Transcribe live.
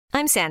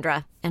I'm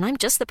Sandra, and I'm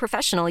just the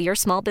professional your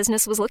small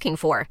business was looking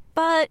for.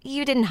 But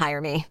you didn't hire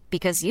me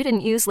because you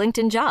didn't use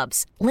LinkedIn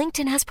Jobs.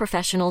 LinkedIn has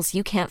professionals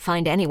you can't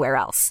find anywhere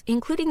else,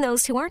 including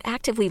those who aren't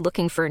actively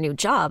looking for a new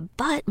job,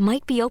 but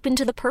might be open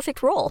to the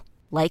perfect role,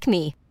 like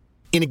me.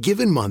 In a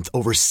given month,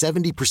 over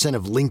 70%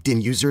 of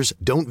LinkedIn users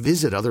don't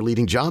visit other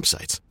leading job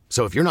sites.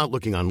 So if you're not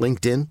looking on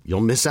LinkedIn,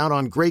 you'll miss out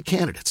on great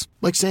candidates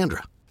like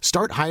Sandra.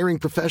 Start hiring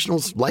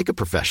professionals like a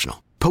professional.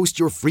 Post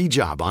your free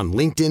job on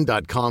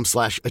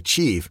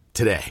linkedin.com/achieve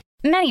today.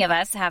 Many of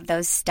us have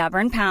those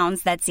stubborn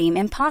pounds that seem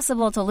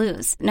impossible to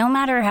lose, no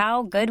matter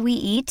how good we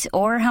eat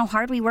or how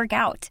hard we work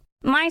out.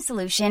 My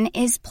solution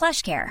is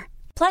PlushCare.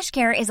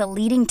 PlushCare is a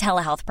leading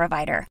telehealth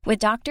provider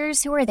with doctors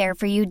who are there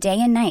for you day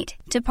and night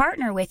to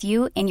partner with you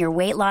in your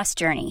weight loss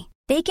journey.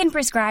 They can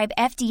prescribe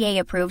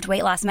FDA-approved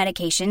weight loss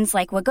medications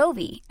like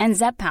Wegovy and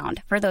Zepbound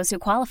for those who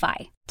qualify.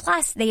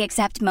 Plus, they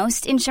accept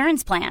most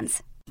insurance plans.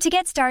 To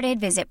get started,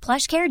 visit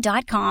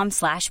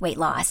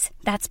plushcare.com/weightloss.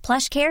 That's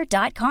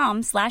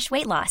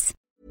plushcare.com/weightloss.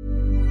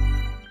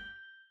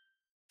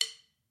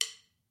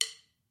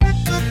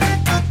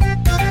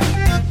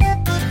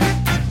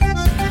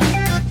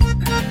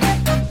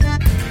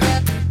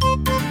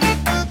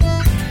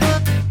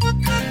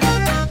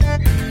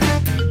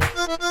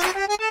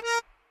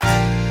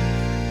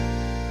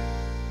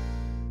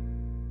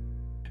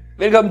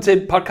 Velkommen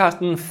til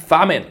podcasten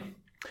Farmand.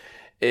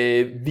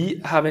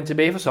 Vi har vendt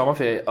tilbage fra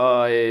sommerferie,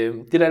 og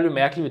det der er lidt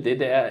mærkeligt ved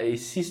det er, at i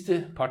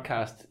sidste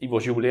podcast, i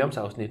vores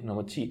jubilæumsafsnit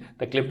nummer 10,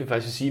 der glemte vi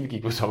faktisk at sige, at vi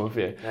gik på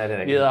sommerferie. Ja, det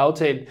er vi havde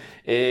aftalt,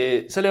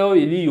 så laver vi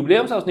lige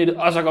jubilæumsafsnittet,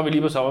 og så går vi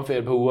lige på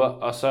sommerferie på uger,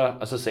 og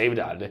så sagde vi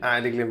det aldrig. Nej,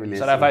 det glemte vi lige.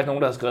 Så der er faktisk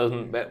nogen, der har skrevet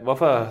sådan,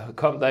 hvorfor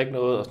kom der ikke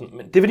noget? Og sådan.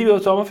 Men det er fordi, vi var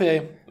på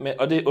sommerferie,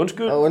 og det er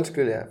undskyld, og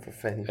undskyld, ja, for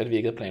fanden. At vi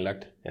ikke havde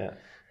planlagt. Ja.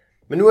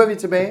 Men nu er vi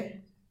tilbage.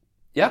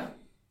 Ja.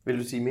 Vil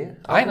du sige mere?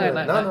 Nej.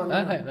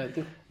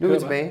 Nu er vi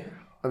tilbage,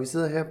 og vi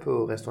sidder her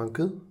på Restaurant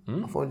Kød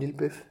og får en lille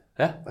bøf.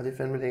 Ja. Og det er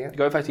fandme lækkert. Det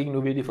gør vi faktisk ikke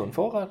nu, vi har lige fået en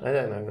forret. Nej,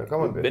 der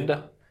kommer en bøf. Venter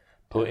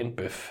på en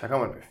bøf. Der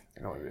kommer en bøf.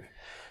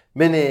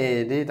 Men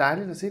det er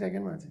dejligt at se dig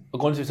igen, Martin. Og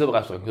grunden til, at vi sidder på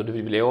Restaurant Kød, det er,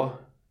 fordi vi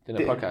laver den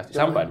her podcast i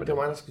samarbejde med dig. Det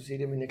var mig, der skulle sige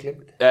det, men jeg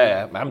glemte det.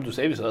 Ja, men du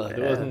sagde, vi sad her.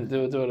 Det var, sådan,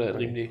 det var da et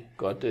rimelig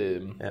godt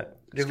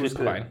skridt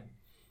på vejen.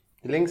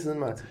 Det er længe siden,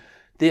 Martin.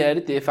 Det er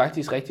det. Det er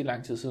faktisk rigtig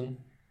lang tid siden.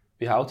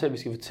 Vi har aftalt, at vi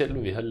skal fortælle,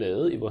 hvad vi har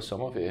lavet i vores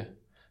sommerferie.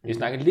 Vi har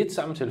snakket lidt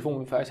sammen i telefon,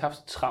 vi har faktisk haft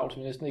så travlt, så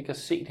vi næsten ikke har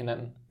set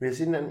hinanden. Vi har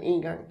set hinanden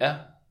én gang. Ja.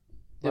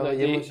 Det var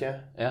hjemme hos jer.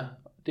 Ja,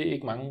 det er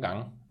ikke mange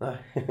gange. Nej.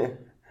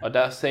 Og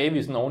der sagde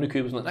vi sådan oven i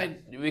købet sådan noget, nej,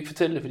 jeg vil ikke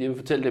fortælle det, fordi jeg vil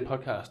fortælle det i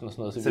podcasten og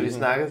sådan noget. Så vi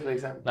snakkede slet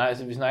ikke sammen? Nej,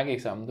 så vi snakkede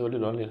ikke sammen. Det var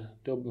lidt underligt.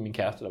 Det var min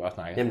kæreste, der bare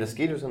snakkede. Jamen, der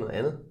skete jo sådan noget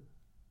andet.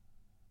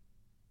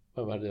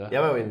 Hvad var det der?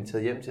 Jeg var jo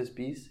inviteret hjem til at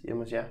spise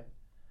hjemme hos jer.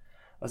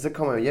 Og så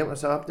kommer jeg hjem, og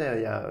så opdager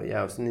jeg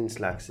er jo sådan en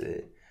slags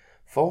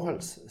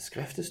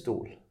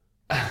forholdsskriftestol.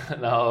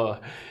 Nå,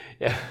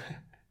 ja.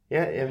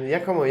 Ja, jamen,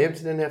 jeg kommer hjem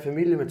til den her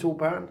familie med 2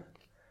 børn,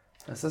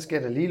 og så skal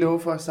jeg da lige love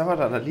for, så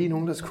var der lige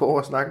nogen, der skulle over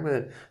og snakke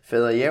med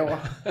fader Jæver.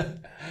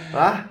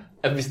 Hvad?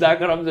 At vi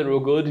snakker om, at du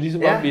er gået. Det er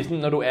ligesom om, vi sådan,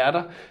 når du er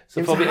der, så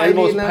jamen, får vi alle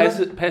vores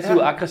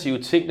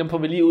passive-aggressive ting, dem får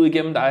vi lige ud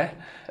igennem dig.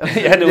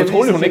 Ja, det er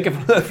utroligt, hun ikke kan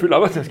få noget at fylde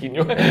opvaskemaskinen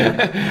jo. Det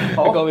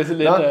går vi så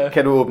lidt.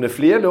 Kan du åbne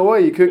flere låger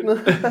i køkkenet?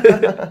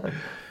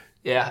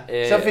 Ja.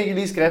 Så fik I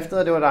lige skriftet,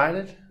 og det var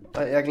dejligt.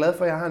 Og jeg er glad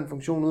for, at jeg har en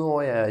funktion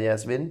udover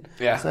jeres ven.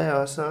 Ja. Så er jeg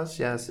også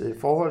jeres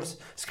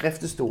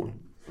forholdsskriftestol.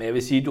 Men jeg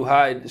vil sige, at du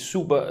har et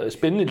super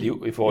spændende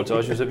liv i forhold til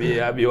os, så vi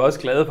er jo også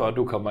glade for, at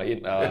du kommer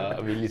ind,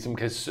 og vi ligesom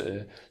kan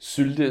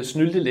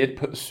snylte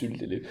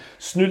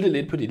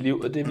lidt på dit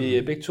liv. Og det er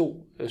vi begge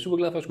to super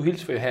glade for at skulle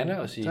hilse for Johanna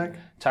og sige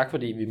tak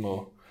fordi vi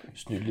må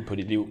snylte på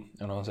dit liv.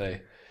 Og nogen sagde,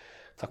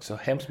 tak så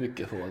hemskt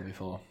for, at vi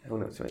får.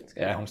 Hun er svensk.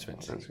 Ja, hun er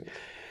svensk.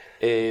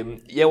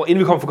 Inden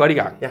vi kommer for godt i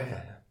gang. Ja.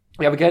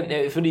 Jeg vil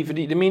gerne, fordi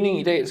det er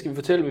meningen i dag, skal vi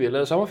fortælle, at vi har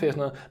lavet sommerferie og sådan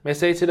noget, men jeg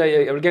sagde til dig,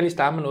 at jeg vil gerne lige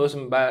starte med noget,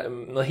 som bare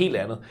noget helt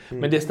andet.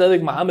 Men det er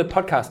stadigvæk meget med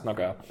podcasten at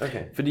gøre.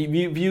 Okay. Fordi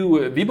vi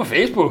er på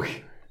Facebook.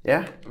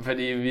 Ja.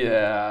 Fordi vi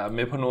er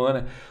med på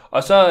noderne.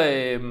 Og så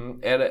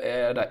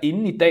er der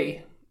inde i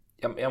dag,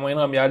 jeg må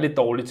indrømme, jeg er lidt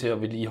dårlig til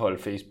at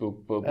vedligeholde Facebook,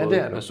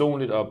 både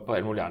personligt og på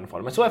alle mulige andre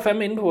forhold. Men så er jeg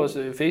fandme inde på vores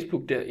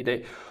Facebook der i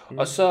dag.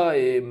 Og så,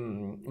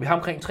 vi har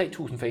omkring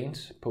 3.000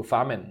 fans på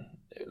Farmand.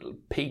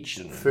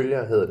 Pagen.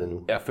 Følger hedder det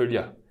nu. Ja,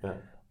 følger.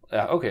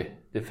 Ja, okay.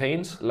 Det er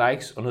fans,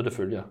 likes og noget, der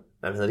følger. Nej,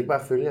 men hedder det ikke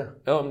bare følger?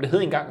 Jo, men det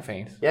hed engang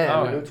fans.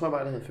 Ja, men nu tror jeg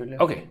bare, det hedder følger.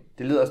 Okay.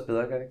 Det lyder også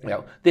bedre, gør det ikke? Ja,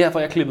 det her får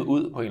jeg klippet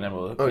ud på en eller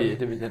anden måde. Okay.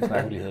 Det vil den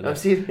snakke, vi lige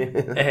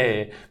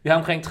havde. Vi har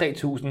omkring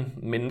 3.000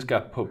 mennesker,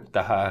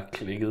 der har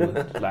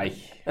klikket like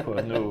på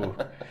nu.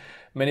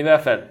 Men i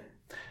hvert fald,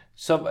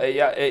 så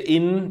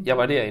inden jeg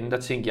var derinde, der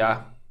tænkte jeg,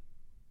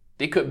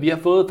 vi har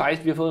fået en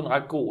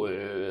ret god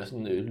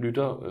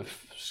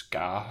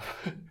lytterskare.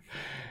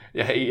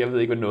 Jeg ved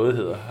ikke, hvad noget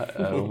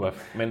hedder.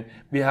 Men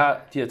vi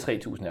har de her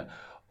 3.000 her.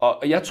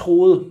 Og jeg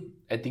troede,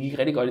 at det gik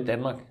rigtig godt i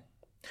Danmark.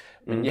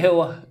 Men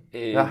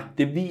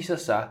det viser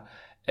sig,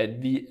 at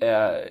vi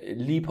er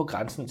lige på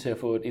grænsen til at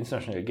få et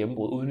internationalt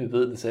gennembrud, uden vi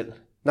ved det selv.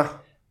 Nå.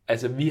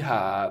 Altså, vi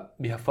har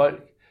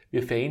folk, vi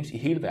har fans i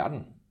hele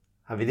verden.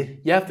 Har vi det?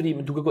 Ja, fordi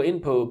men du kan gå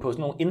ind på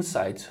sådan nogle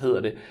insights,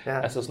 hedder det.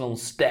 Ja. Altså sådan nogle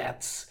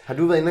stats. Har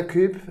du været inde og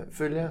købe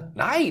følgere?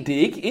 Nej, det er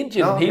ikke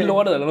Indien, hele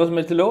lortet eller noget som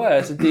helst. Det lover jeg.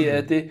 Altså,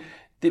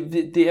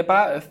 det er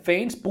bare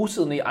fans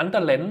bosiddende i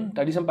andre lande,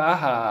 der ligesom bare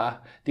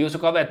har... Det er jo så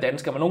godt være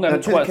danskere, men nogle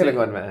gange tror jeg... Det kan det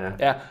godt være,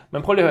 ja. Ja,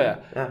 men prøv lige at høre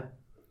her. Ja.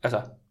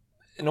 Altså,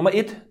 nummer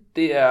 1,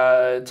 det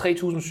er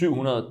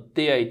 3.700,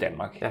 det er i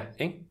Danmark. Ja,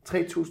 ikke?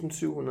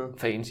 3.700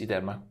 fans i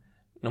Danmark.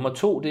 Nummer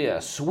 2, det er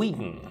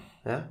Sweden.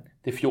 Ja.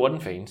 Det er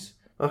 14 fans.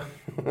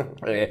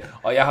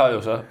 Og jeg har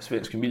jo så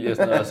svensk familie og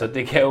sådan noget, så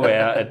det kan jo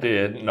være, at det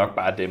er nok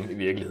bare dem i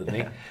virkeligheden.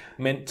 Ikke?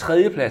 Men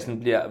tredjepladsen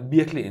bliver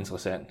virkelig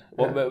interessant.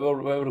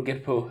 Hvad vil du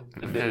gætte på?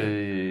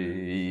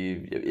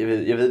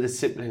 Jeg ved det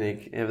simpelthen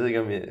ikke. Jeg ved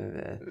ikke, om jeg...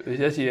 Hvis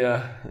jeg siger...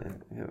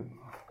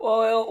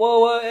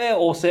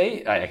 USA.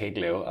 Nej, jeg kan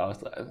ikke lave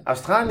Australien.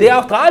 Australien? Det er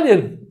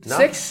Australien.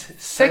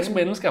 6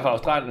 mennesker fra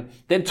Australien.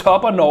 Den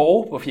topper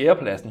Norge på 4.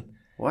 pladsen.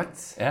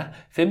 What? Ja,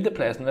 5.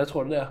 pladsen. Hvad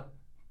tror du der?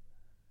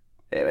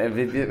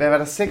 Hvad var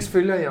der 6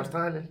 følgere i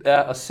Australien?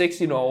 Ja, og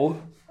 6 i Norge.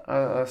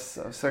 Og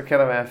så kan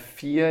der være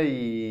 4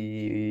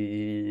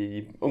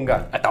 i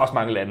Ungarn. Ja, der er også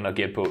mange lande at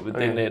gætte på.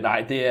 Okay.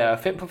 Nej, det er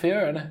 5 på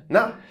Færøerne. Nå,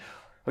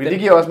 okay, det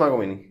giver også meget god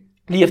mening.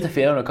 Lige efter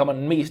Færøerne kommer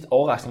den mest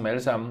overraskende med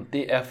alle sammen.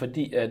 Det er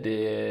fordi, at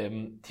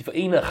de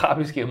Forenede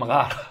Arabiske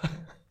Emirater,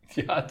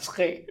 de har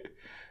 3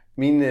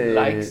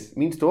 likes.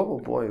 Min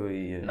storebror bor jo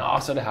i... Nå,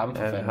 så er det ham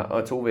for fanden.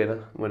 Og 2 venner,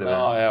 må det være.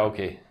 Nå, ja,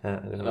 okay. Ja,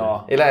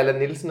 eller Allan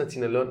Nielsen og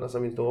Tina Lund, og så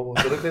min storebror.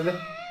 Så du ikke det?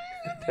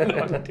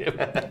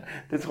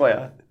 Det tror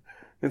jeg.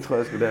 Det tror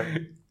jeg sgu der.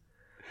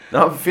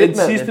 Nå, fedt, den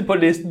sidste på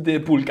listen, det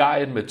er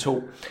Bulgarien med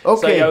 2.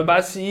 Okay. Så jeg vil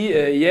bare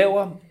sige,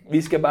 Jæver,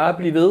 vi skal bare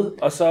blive ved,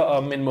 og så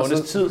om en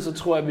måneds tid, så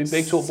tror jeg, at vi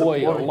begge to bor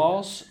i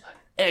Los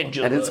Angeles.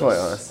 Ja, det tror jeg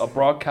også. Og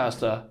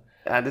broadcaster.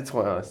 Ja, det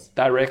tror jeg også.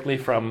 Directly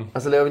from...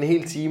 Og så laver vi en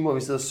hel time, hvor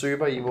vi sidder og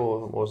søber i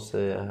vores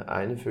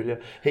egne følgere.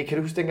 Hey, kan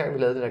du huske dengang, vi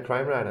lavede det der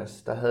Crime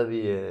Writers? Der havde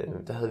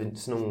vi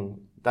sådan nogle...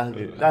 Der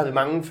havde vi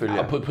mange følgere.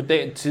 Og på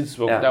det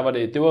tidspunkt, der var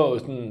det var jo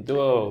sådan, det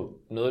var jo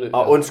noget af det.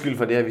 Og undskyld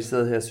for det, at vi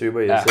sidder her og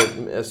søber i os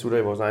selv, og sutter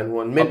i vores egen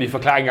horn. Men og vi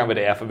forklarer ikke engang, hvad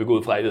det er, for vi går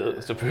ud fra det,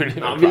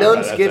 selvfølgelig. Nå, vi lavede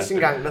en sketch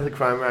engang, der hed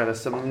Crime Writers,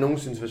 som nogen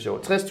synes var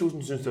sjovt.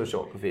 60.000 synes det var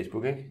sjovt på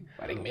Facebook, ikke?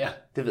 Var det ikke mere?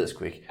 Det ved jeg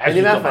sgu ikke. Men i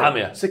hvert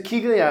fald, så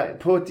kiggede jeg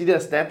på de der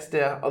stats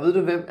der, og ved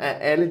du hvem er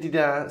alle de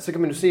der, så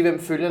kan man jo se, hvem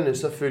følgerne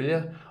så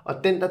følger. Og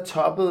den, der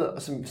toppede,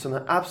 og som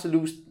havde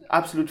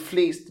absolut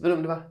flest, ved du,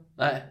 hvem det var?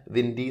 Nej.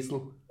 Vin Diesel.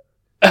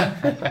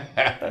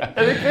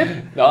 Er det ikke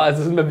fedt? Nå,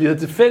 altså sådan, at vi havde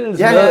til fælles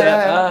ja.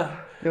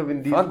 Det var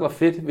Vin Diesel. Fuck, hvor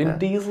fedt. Vin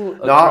Diesel.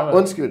 Nå,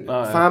 undskyld.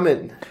 Farmænd.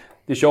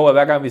 Det er sjovt, at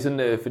hver gang vi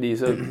sådan, fordi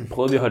så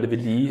prøvede vi at holde det ved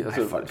lige, og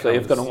så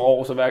efter nogle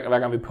år, så hver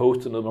gang vi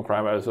postede noget med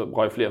Crime Writers, så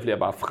røg flere og flere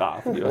bare fra,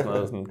 fordi det var sådan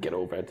noget sådan, get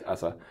over it.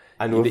 Altså,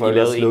 nu I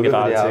lavede en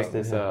virale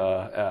ting,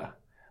 så ja.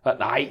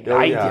 Nej, de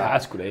har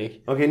sgu da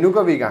ikke. Okay, nu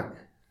går vi i gang.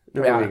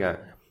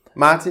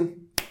 Martin?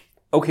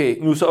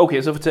 Okay,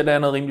 så fortæller jeg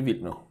noget rimelig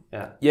vildt nu.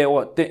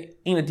 Ja,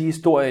 en af de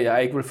historier,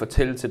 jeg ikke vil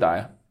fortælle til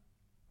dig,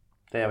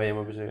 da jeg var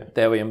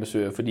hjemme og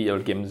besøge, fordi jeg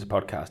ville gemme det til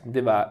podcasten,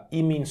 det var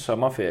i min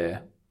sommerferie.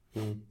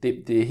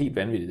 Det er helt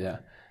vanvittigt det her.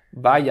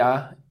 Var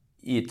jeg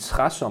i et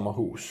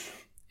træsommerhus,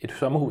 et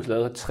sommerhus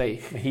lavet af træ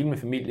med hele min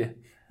familie,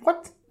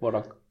 hvor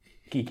der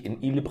gik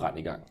en ildebrand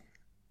i gang.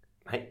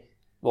 Nej.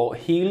 Hvor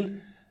hele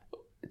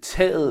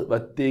taget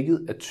var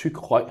dækket af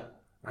tyk røg.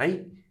 Nej.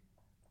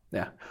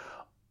 Ja.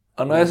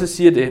 Og når jeg så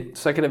siger det,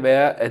 så kan det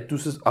være, at du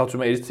så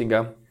automatisk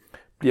tænker,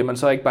 bliver man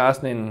så ikke bare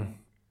sådan en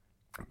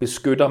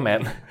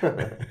beskyttermand,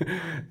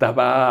 der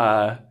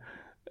bare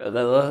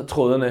redder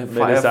trådene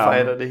med det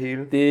samme. Det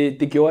hele.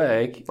 Det gjorde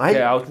jeg ikke.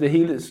 Det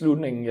hele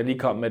slutningen, jeg lige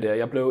kom med der.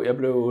 Jeg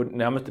blev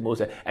nærmest det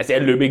modsatte. Altså,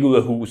 jeg løb ikke ud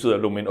af huset og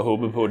lå ind og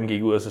håbede på, at den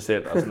gik ud af sig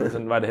selv. Og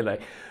sådan var det heller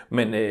ikke.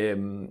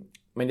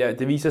 Men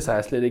det viser sig, at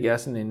jeg slet ikke er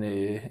sådan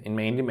en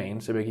manly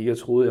man, som jeg gik og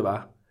troede, jeg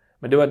var.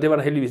 Men det var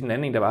der heldigvis en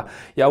anden en, der var.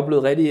 Jeg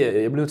blev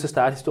nødt til at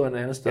starte historien et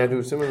andet sted. Ja, du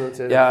er simpelthen nødt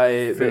til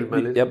at følge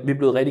mig lidt. Vi er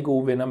blevet rigtig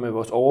gode venner med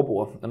vores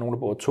overboer. Der er nogen, der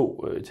bor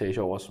 2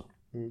 etager over os.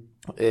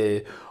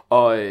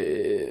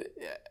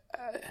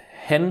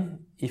 Han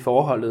i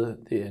forholdet,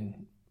 det er en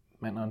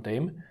mand og en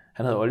dame,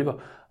 han hedder Oliver,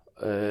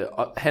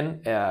 og han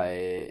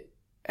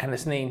er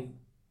sådan en,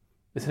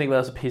 hvis han ikke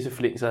været så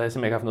pisseflink, så havde jeg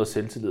simpelthen ikke haft noget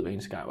selvtillid hver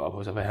eneste gang, jeg var oppe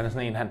hos sig. Han er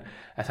sådan en,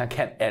 han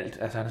kan alt,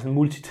 altså han er sådan en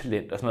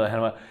multitalent og sådan noget.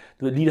 Han var,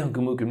 du ved, lige da han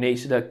kom ud af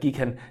gymnasiet, der gik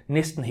han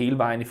næsten hele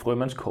vejen i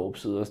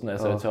frømandskorpset og sådan,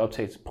 altså til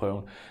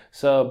optagelsesprøven.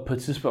 Så på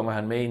et tidspunkt var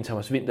han med i en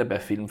Thomas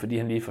Vinterberg-film, fordi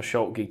han lige for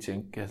sjov gik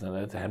til,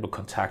 at han blev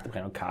kontaktet på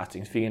en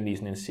casting, så fik han lige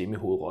sådan en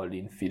semi-hovedrolle i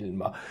en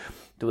film, og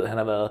du ved, han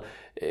har været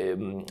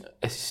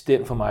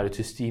assistent for Mario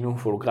Testino,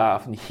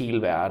 fotografen i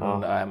hele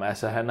verden, og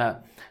altså, han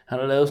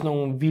har lavet sådan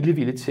nogle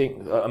vilde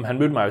ting, og han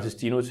mødte Mario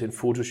Testino til en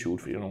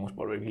fotoshoot, fordi nogen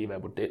spurgte ikke lige være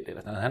model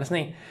eller sådan noget. Han er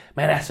sådan en,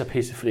 men han er så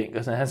pisseflink,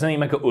 og sådan, han er sådan en,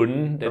 man kan unde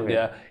den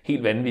der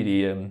helt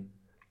vanvittige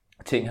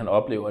ting, han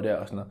oplever der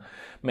og sådan noget.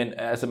 Men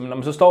altså, når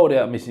man så står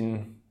der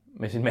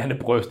med sin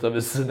mandebryster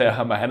ved siden af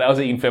ham, og han er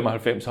også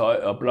 1,95 høj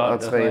og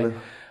blond,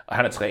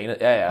 Han er trænet,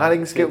 ja. Har han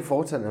ikke en skæv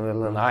fortand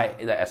eller? Nej,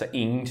 altså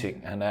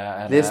ingenting. Han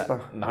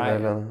Lesber?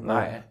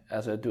 Nej.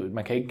 Altså,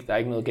 man kan ikke, der er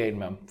ikke noget galt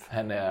med ham.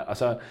 Og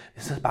så,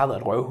 det har bare været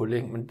et røvhul,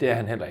 ikke? Men det er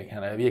han heller ikke.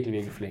 Han er virkelig,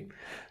 virkelig flink.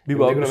 Vi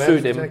var oppe og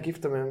besøge dem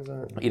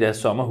i deres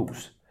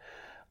sommerhus.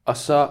 Og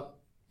så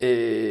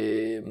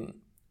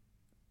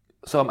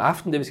om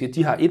aftenen, det vi skal,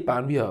 de har et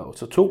barn, vi har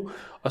så 2,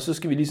 og så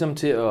skal vi ligesom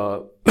til at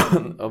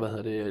lægge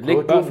børnene.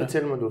 Prøver du at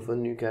fortælle mig, at du har fået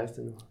en ny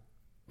kæreste nu?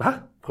 Hvad?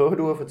 Prøver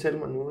du at fortælle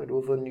mig nu, at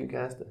du har fået en ny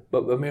kæreste?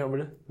 Hvad mener du med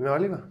det? Med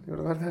Oliver. Det kunne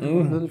da godt være, at du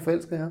er blevet lidt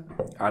forelsket her.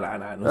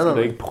 Nej. Nu skal du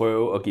ikke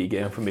prøve at give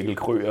igen for Mikkel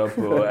Kryger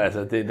på,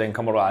 altså den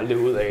kommer du aldrig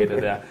ud af,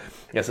 det der.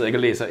 Jeg sidder ikke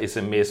og læser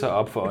sms'er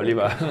op for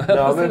Oliver.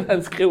 Men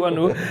han skriver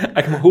nu,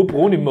 jeg kan må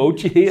bruge en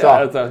emoji her.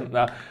 Altså.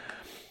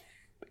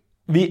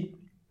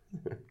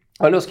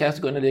 Olivers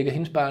kæreste går ind og lægger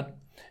hendes barn.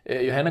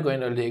 Johanna går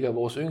ind og lægger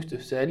vores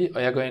yngste, Sally,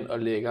 og jeg går ind og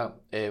lægger,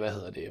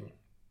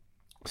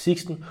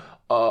 Sixten,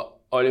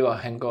 og Oliver,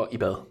 han går i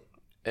bad.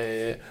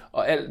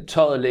 Og alt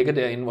tøjet ligger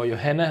derinde, hvor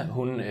Johanna,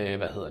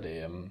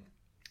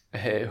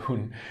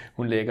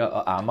 hun ligger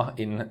og ammer,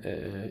 inden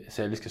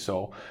Sally skal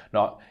sove.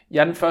 Nå,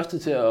 jeg er den første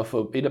til at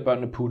få et af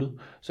børnene puttet,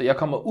 så jeg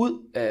kommer ud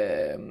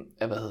af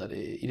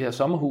i det her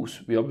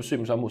sommerhus. Vi er oppe i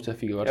Søben sommerhus, der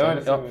fik jeg godt.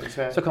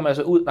 Så kommer jeg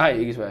så ud, nej,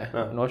 ikke i Sverige,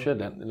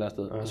 Nordsjælland et eller andet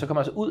sted. Ja. Så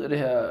kommer jeg så ud af det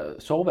her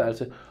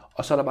soveværelse,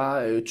 og så er der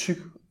bare tyk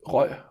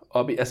røg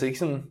oppe i, altså ikke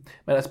sådan,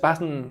 men altså bare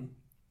sådan,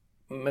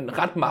 men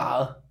ret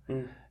meget.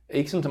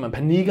 Ikke sådan, at man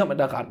panikker, men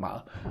der er ret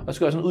meget. Og så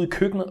går jeg sådan ud i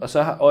køkkenet, og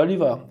så har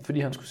Oliver, fordi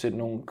han skulle sætte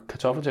nogle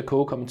kartofler til at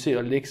koge, kommet til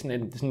at lægge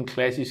sådan en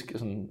klassisk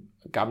sådan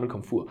gammel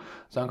komfur.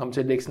 Så han kommer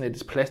til at lægge sådan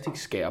et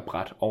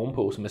plastikskærebræt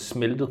ovenpå, som er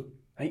smeltet.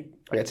 Hey.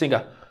 Og jeg tænker,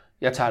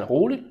 jeg tager det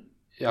roligt.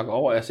 Jeg går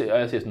over, og jeg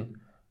siger sådan,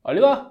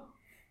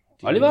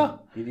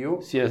 Oliver,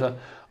 idiot, siger jeg så.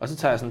 Og så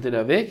tager jeg sådan det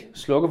der væk,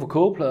 slukker for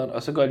kogepladen,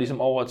 og så går jeg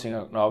ligesom over og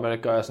tænker, hvad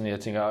gør jeg sådan? Jeg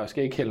tænker, jeg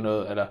skal ikke hælde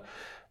noget, eller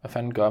hvad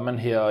fanden gør man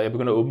her? Og jeg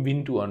begynder at åbne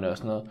vinduerne og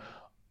sådan noget.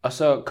 Og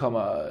så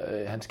kommer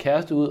hans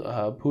kæreste ud og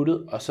har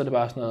puttet, og så er det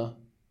bare sådan noget,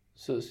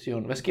 så siger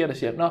hun, hvad sker der,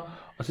 siger jeg,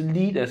 og så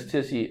lige der til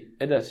at sige,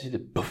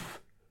 det, buff,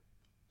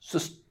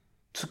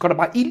 så går der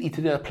bare ild i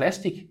det der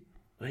plastik.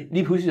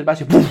 Lige pludselig det bare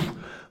siger, buff,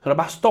 så der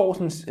bare står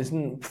sådan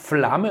en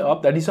flamme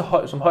op, der er lige så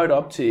højt som højt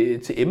op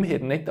til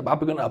M-hætten, ikke, der bare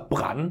begynder at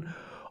brænde,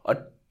 og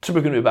så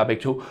begynder vi bare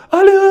begge to,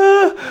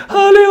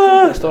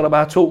 Oliver! Der står der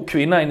bare 2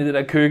 kvinder inde i det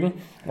der køkken,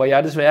 hvor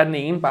jeg desværre den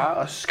ene bare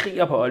og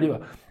skriger på Oliver.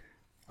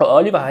 Og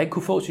Oliver har ikke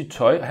kunne få sit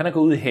tøj. Han er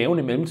gået ud i haven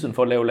i mellemtiden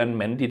for at lave et eller andet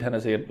mandit. Han har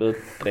sikkert blevet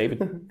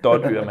dræbet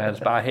dårdyr med hans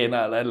bare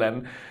hænder eller et eller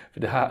andet. For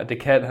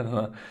det kan han.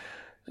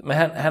 Men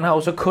han har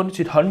jo så kun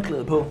sit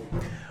håndklæde på.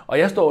 Og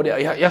jeg står der,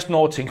 og jeg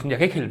står og tænker, jeg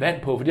kan ikke hælde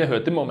vand på, fordi jeg har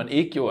hørt, det må man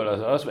ikke jo, eller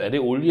så også, er det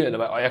olie, eller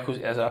hvad? Og jeg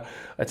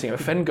tænker,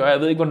 hvad fanden gør jeg?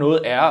 Jeg ved ikke, hvor noget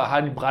er, og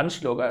har en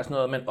brandslukker og sådan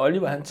noget. Men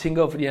Oliver, han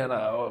tænker jo, fordi han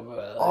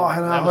har...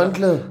 han har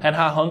håndklæde. Han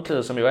har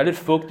håndklæde, som jo er lidt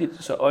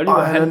fugtigt. Så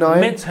Oliver,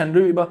 mens han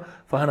løber,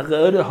 for han har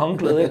reddet det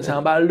håndklæde ind, så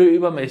han bare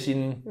løber med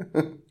sin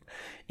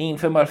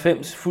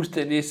 1,95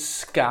 fuldstændig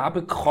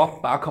skarpe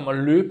krop, bare kommer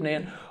løbende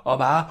ind, og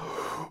bare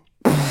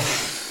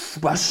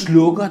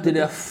slukker det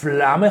der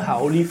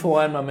flammehav lige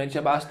foran mig, mens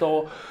jeg bare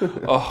står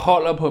og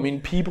holder på mine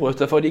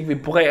pigebryster, for at de ikke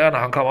vibrerer, når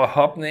han kommer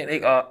hoppende ind,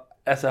 ikke?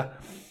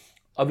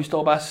 Og vi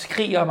står bare og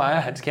skriger, mig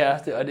og hans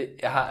kæreste, og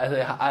jeg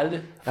har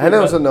aldrig... Han er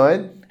jo så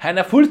nøgen. Han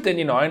er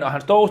fuldstændig nøgen, og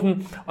han står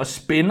sådan og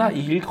spænder i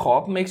hele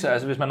kroppen, ikke? Så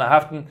altså, hvis man har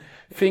haft en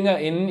finger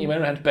inde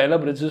imellem hans baller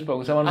på det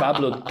tidspunkt, så var han bare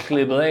blevet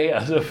klippet af,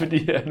 altså,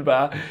 fordi han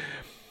bare...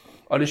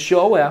 Og det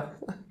sjove er,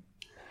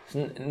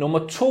 sådan,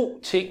 nummer 2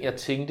 ting, jeg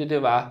tænkte,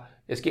 det var,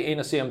 jeg skal ind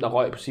og se, om der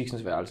røg på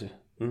Sixtens værelse,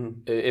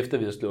 efter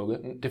vi havde slukket.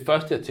 Det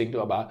første, jeg tænkte,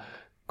 var bare,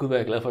 gud, hvor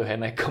jeg glad for, at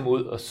Johanna ikke kom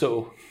ud og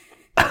så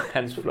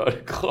hans flotte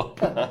krop.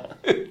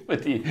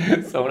 Fordi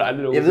så hun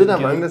aldrig jeg ved, der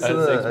er mange, der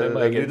sidder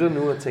og lytter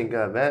nu og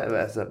tænker,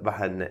 var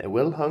han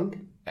well hung?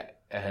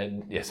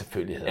 Ja,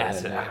 selvfølgelig havde han.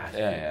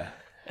 Ja.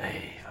 Ej,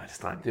 var det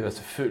strengt. Det var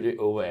selvfølgelig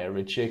over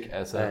average, ikke?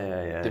 Altså,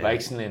 det var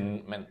ikke sådan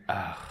en, men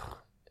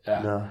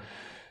Nå.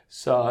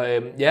 Så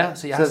jeg har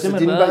simpelthen så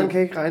dine børn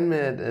kan ikke regne med,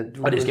 at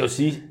du... Og det skal jo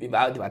sige, det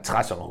var et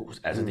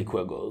træsommerhus. Altså, det kunne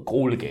have gået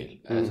gruelegalt.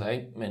 Altså,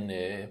 ikke? Men...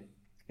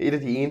 Et af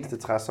de eneste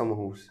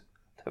træsommerhus,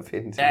 der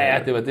findes. Ja,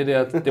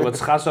 det var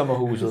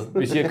træsommerhuset.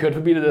 Hvis jeg har kørt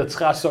forbi det der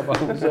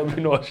træsommerhus oppe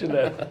i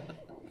Nordsjælland,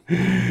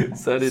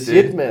 så er det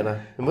shit, det. Mander.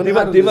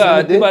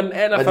 Det var den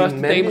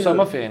allerførste dag på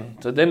sommerferien.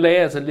 Så den lagde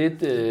altså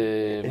lidt...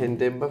 en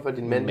dæmper for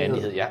din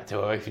mandighed. Ja, det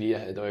var jo ikke, fordi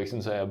det var ikke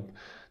sådan, så jeg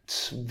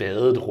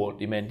svadet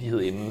rundt i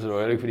mandighed inden, så det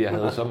var jo ikke, fordi jeg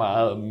havde så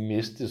meget at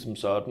miste som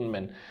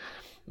sådan,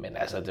 men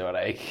altså, det var da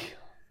ikke...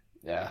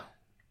 Ja.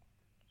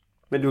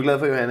 Men du er glad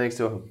for, at Johanna ikke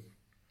så ham?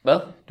 Hvad?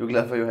 Du er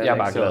glad for, at Johanna ikke så ham? Jeg er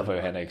bare glad for, at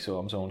Johanna ikke så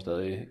ham, så hun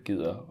stadig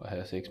gider at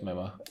have sex med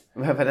mig.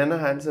 Hvordan har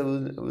han så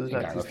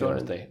udlagt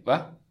historien? Hvad?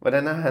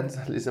 Hvordan er han så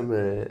ligesom...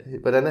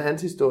 hvordan er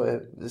hans historie?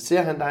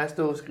 Ser han dig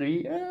stå og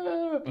skrige?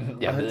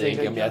 Jeg ved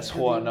ikke, om jeg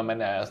tror, når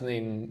man er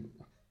sådan en...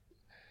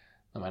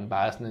 Når man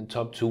bare er sådan en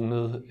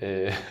top-tunet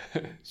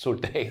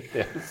soldat,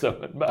 der,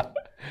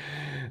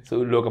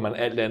 så lukker man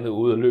alt andet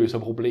ud og løser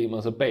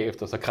problemer, så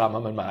bagefter så krammer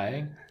man mig,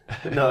 ikke?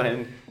 Når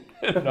han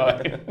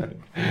Nøj.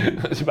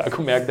 Så bare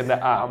kunne mærke den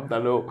der arm, der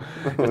lå.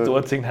 Jeg stod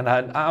og tænkte, han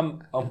har en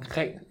arm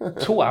omkring,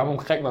 2 arme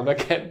omkring mig. Hvad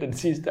kan den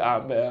sidste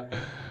arm være?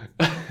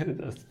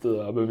 Der stod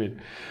oppe med min.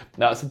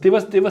 Nå, så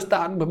det var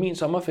starten på min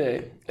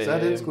sommerferie. Så er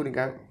det skudt i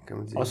gang, kan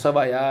man sige. Og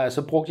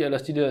så brugte jeg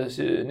ellers de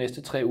der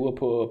næste 3 uger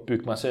på at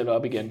bygge mig selv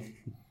op igen.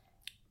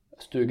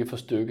 Stykke for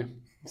stykke.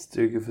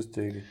 Stykke for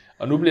stykke.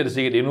 Og nu bliver det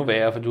sikkert endnu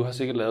værre, for du har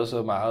sikkert lavet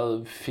så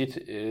meget fedt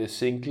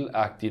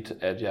single-agtigt,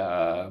 at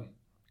jeg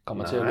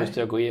kommer til at have lyst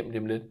til at gå hjem lige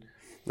om lidt.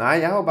 Nej,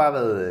 jeg har jo bare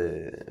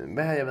været...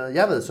 hvad har jeg været?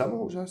 Jeg har været i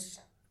sommerhus også.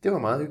 Det var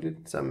meget hyggeligt,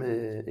 sammen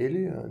med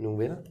Ellie og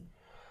nogle venner.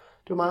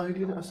 Det var meget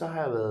hyggeligt, og så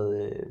har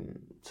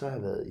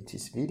jeg været i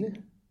Tisvilde.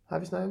 Har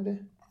vi snakket om det?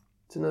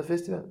 Til noget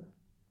festival?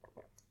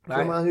 Nej,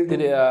 det var meget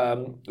hyggeligt. Det der...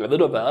 Jeg ved,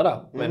 du har været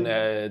der, men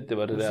det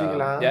var det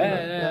der...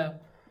 Ja.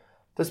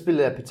 Der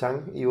spillede jeg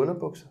petanque i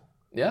underbukser.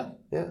 Ja.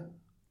 Ja.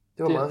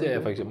 Det var meget det har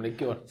jeg for eksempel ikke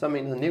gjort. Sammen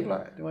med en, der hed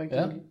Nikolaj. Det var ikke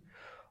hyggeligt.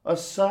 Og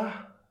så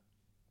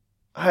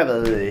har jeg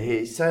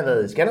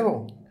været i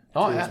Skanderborg.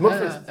 Til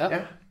Smukfest. Ja.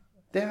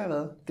 Det har jeg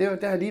været.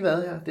 Det har jeg lige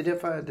været her. Det er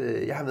derfor,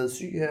 at jeg har været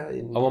syg her.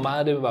 Og hvor meget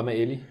af det var med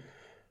Ellie?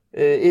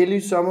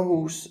 Ellie,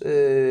 sommerhus,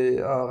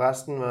 og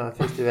resten var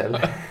festival.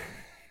 Nej,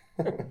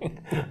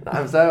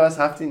 men så har jeg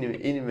også haft en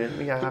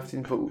imellem. Jeg har haft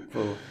en på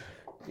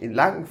en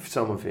lang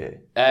sommerferie.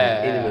 Ja,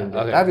 okay.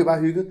 Der har vi jo bare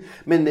hygget.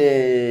 Men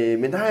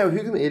der har jeg jo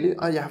hygget med Ellie,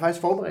 og jeg har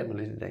faktisk forberedt mig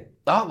lidt i dag.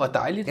 Nå, hvor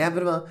dejligt. Ja, ved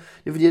du hvad?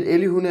 Det er fordi, at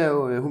Ellie,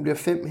 hun bliver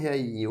 5 her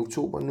i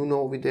oktober. Nu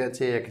når vi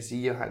dertil, at jeg kan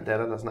sige, at jeg har en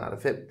datter, der snart er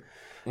 5.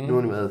 Nu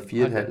har hun været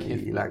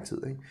 4,5 i lang tid.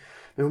 Ikke?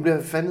 Men hun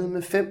bliver fandet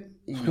med 5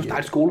 i... Hun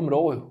startede skole med et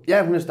år jo.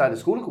 Ja, hun har startet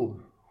skolegruppe.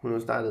 Hun har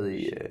startet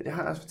i... Det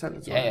har jeg også fortalt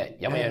dig, tror jeg.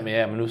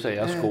 Ja, men nu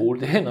sagde jeg skole.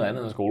 Det er noget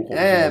andet end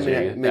skolegruppe.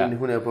 Ja, men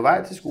hun er jo på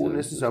vej til skole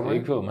næste sommer. Det er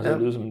ikke for mig selv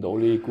lyde som en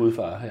dårlig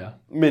gudfar her.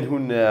 Men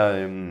hun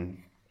er...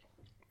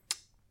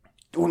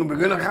 Hun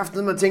begynder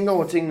kraftigt med at tænke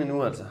over tingene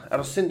nu, altså. Er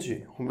du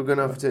sindssyg? Hun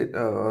begynder at fortælle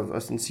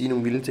og sådan sige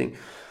nogle vilde ting.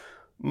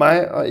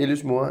 Mig og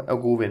Ellies mor er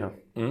jo gode venner.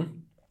 Mm.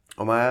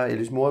 Og mig og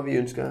Ellies mor, vi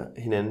ønsker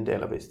hinanden det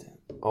allerbedste.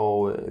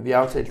 Og vi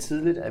aftalte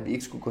tidligt, at vi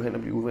ikke skulle gå hen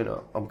og blive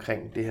uvenner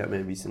omkring det her med,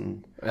 at vi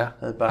sådan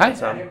havde bare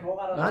sammen.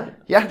 Nej.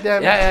 Ja, det er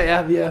vi.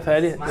 Ja, vi er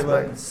færdige. Det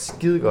var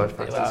skide godt,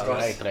 faktisk. Det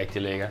var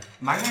rigtig lækker.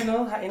 Mangler I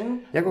noget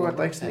herinde? Jeg kunne godt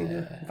drikke sådan en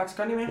her. Faktisk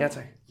godt lige med? Ja,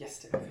 tak. Yes,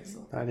 det er perfekt.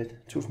 Dejligt.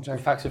 Tusind tak.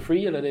 Faxe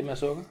Free, eller det med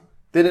sukker?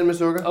 Det er den med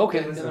sukker. Okay,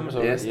 det er med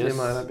sukker. Yes, det er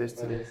mig, der er bedst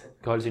til det.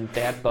 Kan holde sin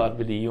dad bod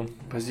ved lige jo.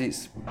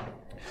 Præcis.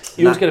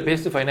 I ønsker det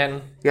bedste for hinanden.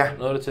 Ja.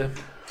 Noget det til.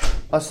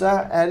 Og så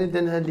er det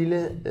den her det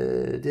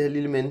her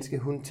lille menneske,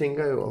 hun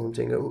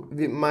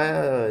tænker,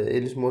 mig og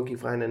Ellies mor gik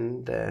fra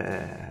hinanden, da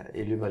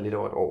Ellie var lidt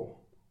over et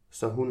år.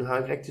 Så hun har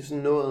ikke rigtig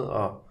sådan noget,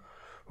 og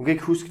hun kan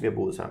ikke huske, at vi har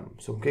boet sammen.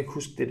 Så hun kan ikke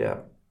huske det der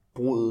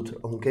brudet,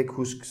 og hun kan ikke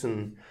huske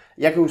sådan...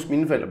 Jeg kan huske, at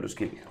mine forældre blev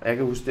skilt, og jeg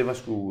kan huske, det var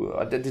sgu...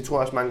 Og det tror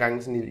jeg også mange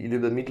gange sådan, i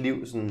løbet af mit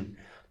liv, sådan,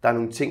 der er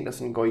nogle ting, der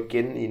sådan går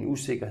igen i en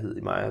usikkerhed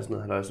i mig, og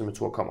sådan noget, som jeg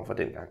tror kommer fra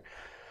dengang.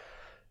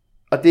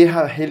 Og det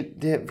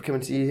kan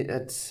man sige,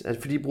 at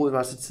fordi brudet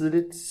var så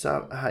tidligt,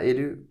 så har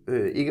Ellie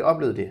ikke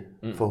oplevet det,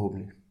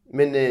 forhåbentlig.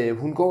 Men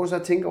hun går så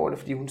og tænker over det,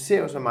 fordi hun ser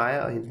jo så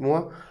mig og hendes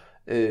mor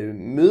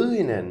møde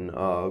hinanden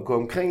og gå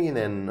omkring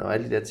hinanden og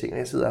alle de der ting. Og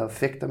jeg sidder og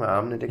fægter med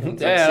armene. Det kan man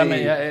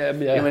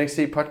kan man ikke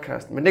se i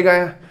podcasten, men det gør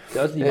jeg. Det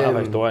er også lige meget fra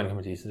historien, kan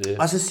man sige. Så det...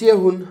 Og så siger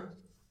hun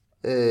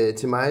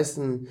til mig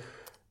sådan,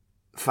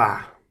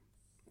 far,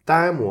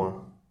 dig og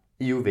mor,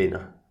 I er jo venner.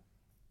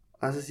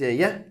 Og så siger jeg,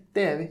 ja,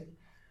 det er vi.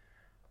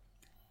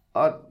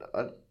 Og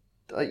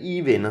I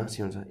er venner,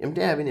 siger hun så. Jamen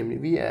det er vi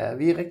nemlig. Vi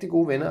er rigtig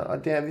gode venner,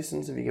 og det er vi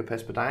sådan, så vi kan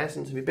passe på dig,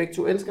 sådan, så vi begge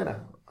to elsker dig.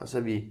 Og så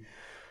vi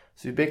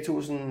begge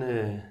to sådan,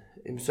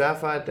 sørger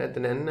for, at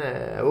den anden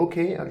er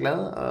okay og glad,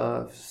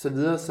 og så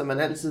videre, så man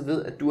altid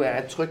ved, at du er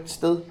et trygt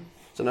sted.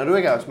 Så når du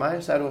ikke er hos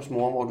mig, så er du hos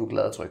mor, hvor du er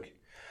glad og tryg.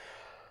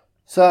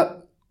 Så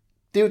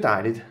det er jo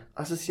dejligt.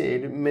 Og så siger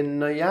jeg, men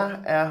når jeg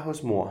er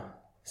hos mor,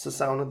 så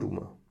savner du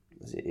mig.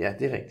 Og siger, ja,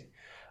 det er rigtigt.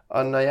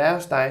 Og når jeg er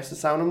hos dig, så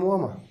savner mor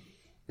mig.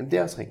 Jamen, det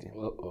er også rigtigt.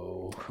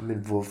 Men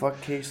hvorfor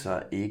kan I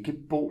så ikke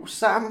bo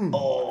sammen?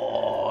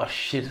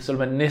 Shit. Så vil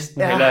man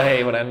næsten hellere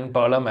have, hvordan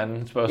boller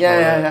man spørgsmålet.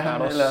 Ja.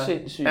 Er du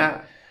sindssygt? Ja.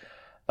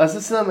 Og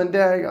så sidder man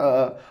der, ikke?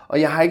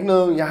 Og jeg har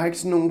ikke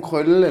sådan nogen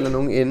krølle eller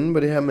nogen ende på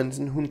det her, men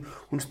sådan,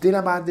 hun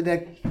stiller bare det der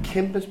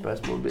kæmpe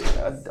spørgsmål.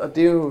 Og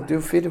det er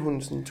jo fedt, at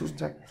hun sådan, tusind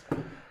tak.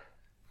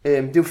 Det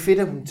er jo fedt,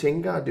 at hun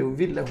tænker, og det er jo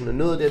vildt, at hun er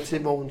nået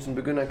dertil, hvor hun sådan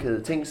begynder at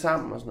kæde ting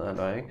sammen og sådan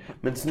noget, ikke?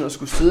 Men sådan at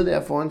skulle sidde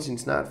der foran sin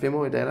snart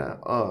 5-årige datter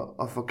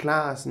og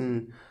forklare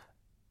sådan,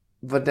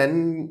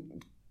 hvordan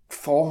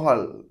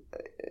forhold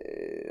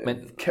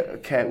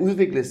kan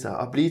udvikle sig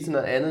og blive til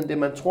noget andet end det,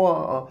 man tror,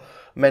 og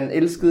man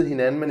elskede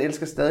hinanden, man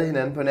elsker stadig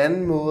hinanden på en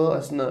anden måde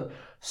og sådan noget,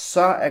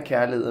 så er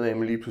kærlighed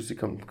med lige pludselig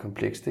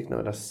komplekst, ikke?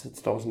 Når der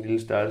står sådan en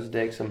lille størrelse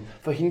der, ikke?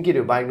 For hende giver det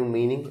jo bare ikke nogen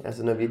mening,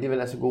 altså når vi alligevel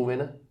er så gode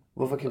venner.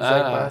 Hvorfor kan vi så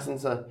ikke bare sådan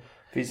så...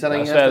 Fordi så er der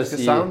ingen af os, der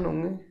skal savne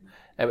nogen, ikke?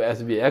 Ja,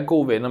 altså, vi er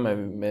gode venner,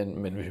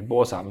 men hvis vi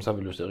bor sammen, så har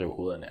vi lyst til at rive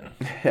hovedet af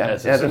hinanden. Ja,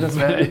 det er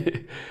svært.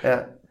 Ja.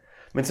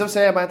 Men så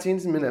sagde jeg bare til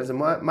hende, men altså,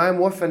 mig og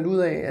mor fandt ud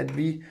af,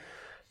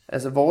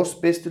 Altså vores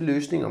bedste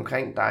løsning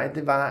omkring dig,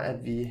 det var,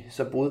 at vi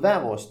så boede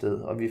hver vores sted,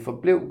 og vi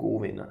forblev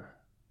gode venner.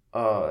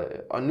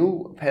 Og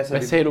nu passer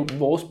Hvad sagde du?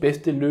 Vores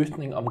bedste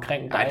løsning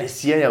omkring dig? Nej, det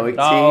siger jeg jo ikke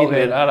til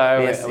hende.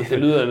 Nej, det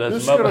lyder nu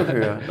skal du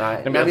høre.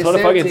 Nej. Jamen, jeg tror,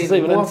 at folk er interesseret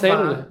i, hvordan sagde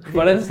du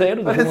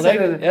det? Hvordan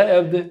sagde du det?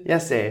 Ja, det?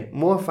 Jeg sagde,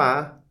 mor og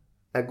far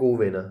er gode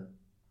venner.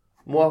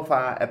 Mor og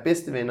far er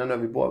bedste venner, når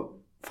vi bor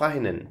fra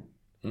hinanden.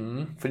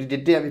 Mm. Fordi det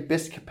er der, vi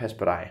bedst kan passe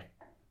på dig.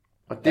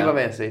 Og det var,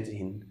 hvad jeg sagde til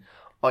hende.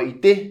 Og i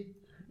det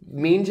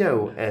mente jeg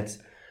jo, at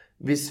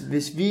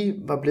hvis vi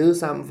var blevet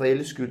sammen for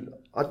Elles skyld,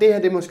 og det her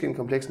det er måske en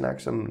kompleks snak,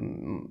 som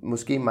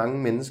måske mange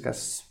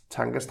menneskers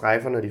tanker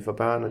strejfer, når de får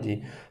børn, og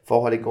de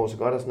forhold ikke går så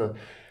godt og sådan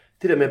noget.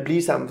 Det der med at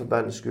blive sammen for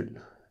børnenes skyld,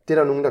 det er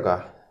der nogen, der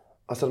gør.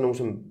 Og så er der nogen,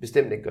 som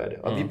bestemt ikke gør det.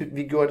 Og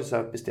vi gjorde det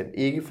så bestemt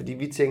ikke, fordi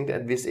vi tænkte,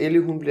 at hvis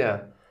Elle,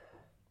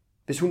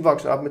 hvis hun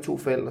vokser op med 2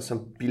 forældre,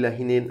 som bilder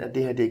hende ind, at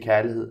det her det er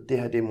kærlighed, det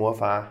her det er mor og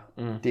far,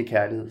 det er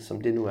kærlighed,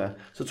 som det nu er,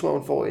 så tror jeg,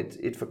 hun får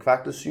et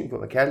forkvaklet syn på,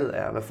 hvad kærlighed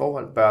er, hvad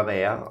forhold bør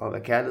være, og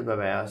hvad kærlighed bør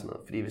være og sådan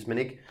noget. Fordi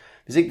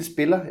hvis ikke det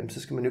spiller, jamen,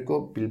 så skal man jo gå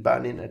og bilde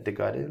børn ind, at det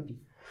gør det.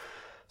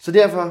 Så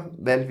derfor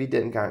valgte vi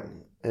dengang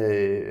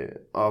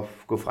at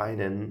gå fra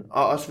hinanden.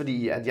 Og også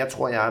fordi, at jeg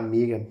tror, jeg er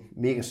mega,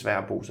 mega svær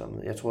at bo sammen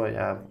med. Jeg tror,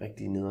 jeg er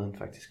rigtig nederen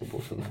faktisk at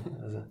bo sammen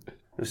med. Altså,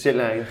 nu selv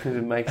er jeg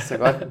mig ikke så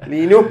godt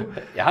lige nu.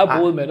 Jeg har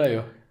boet med dig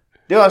jo.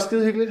 Det var også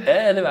skide hyggeligt.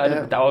 Ja, det var det.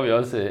 Ja. Der var vi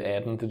også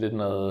 18, det er lidt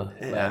noget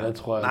andet,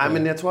 tror jeg. Nej,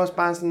 men jeg tror også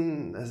bare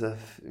sådan, altså,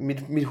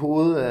 mit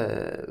hoved,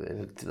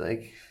 det ved jeg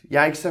ikke.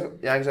 Jeg er ikke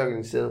så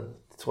organiseret,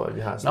 det tror jeg,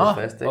 vi har sådan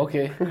fast. Ikke?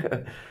 Okay.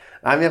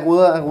 Nej, men jeg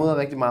ruder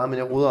rigtig meget, men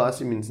jeg ruder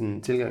også i min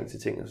sådan, tilgang til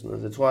ting og sådan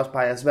noget. Så jeg tror også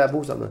bare, jeg er svær at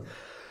bo sammen med.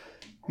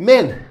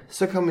 Men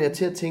så kommer jeg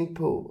til at tænke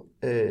på,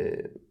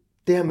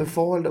 det her med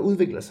forhold, der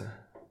udvikler sig.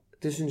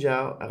 Det synes jeg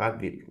er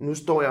ret vildt. Nu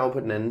står jeg jo på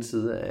den anden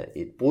side af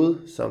et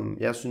brud, som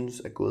jeg synes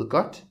er gået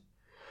godt.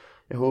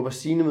 Jeg håber,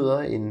 Signe møder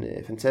en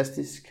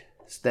fantastisk,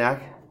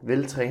 stærk,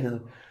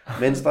 veltrænet,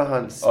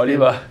 venstrehånds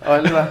Oliver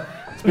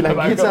spiller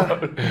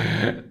guitar.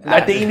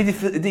 Nej, det er egentlig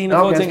det ene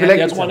af få ting.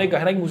 Jeg tror,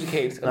 han er ikke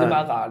musikalsk, og det er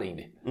meget rart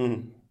egentlig.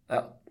 Mm. Ja.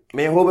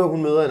 Men jeg håber,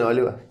 hun møder en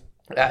Oliver.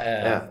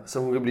 Ja. Så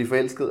hun kan blive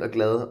forelsket og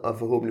glad, og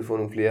forhåbentlig få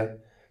nogle flere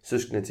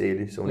søskende til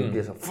Ellie, så hun ikke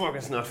bliver så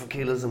fucking snart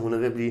forkælet, som hun er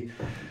ved at blive.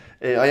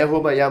 Og jeg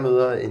håber, at jeg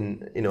møder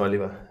en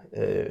Oliver,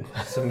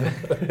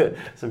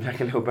 som jeg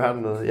kan lave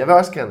børn med. Jeg vil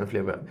også gerne have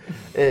flere børn.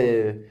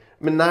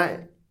 Men nej,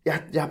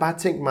 jeg har bare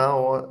tænkt meget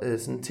over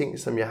sådan ting,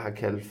 som jeg har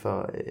kaldt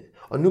for...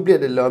 og nu bliver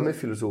det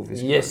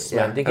lommefilosofisk. Yes,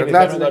 man, det kan vi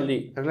fandme godt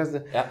lide. Er du klar til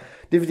det? Ja.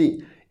 Det er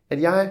fordi,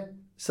 at jeg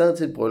sad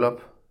til et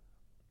bryllup,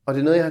 og det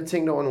er noget, jeg har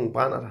tænkt over nogle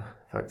brænder der,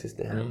 faktisk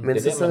det her. Men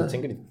det er det, man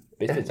tænker de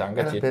bedste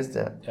tanker til. Bedste,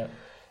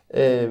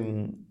 ja.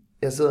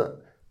 Jeg sidder...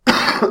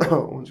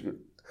 Undskyld.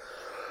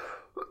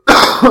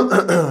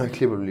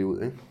 Klipper du lige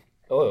ud, ikke?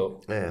 Jo.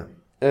 Ja.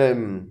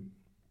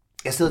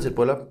 Jeg sidder til et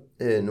bryllup,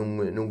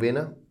 nogle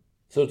venner.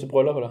 Sidder du til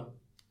bryllup, eller?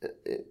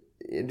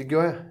 Det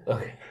gjorde jeg.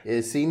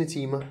 Okay. Sene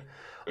timer.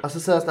 Og så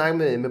sidder jeg og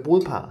snakker med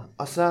brudparret.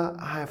 Og så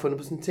har jeg fundet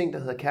på sådan en ting, der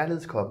hedder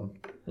kærlighedskoppen.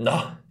 Nå.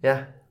 Ja,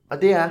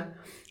 og det er...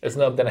 Altså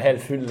noget, om den er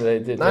halvt fyldt?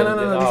 Nej,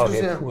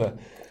 okay.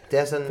 Det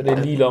er sådan... For det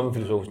er lige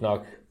lommefilosofisk nok.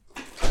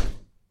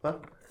 Hvad?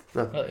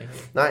 Nå.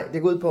 Nej,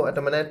 det går ud på, at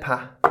når man er et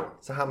par,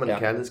 så har man en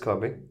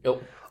kærlighedskop, ikke? Jo.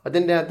 Og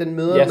den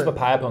møder Jasper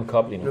peger på en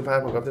kop lige nu. Nu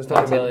peger på en kop. Der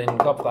har taget en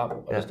kop frem,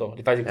 og der står... Det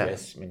er faktisk ikke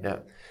glas, men... Ja.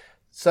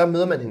 Så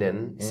møder man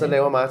hinanden. Så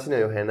laver Martin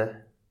og Johanna...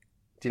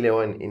 De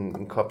laver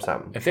en kop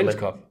sammen. En fælles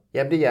kop?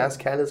 Ja, det er jeres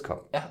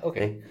kærlighedskop. Ja,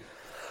 okay.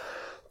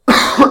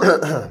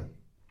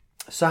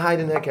 Så har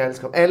I den her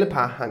kærlighedskop. Alle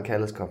par har en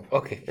kærlighedskop.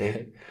 Okay.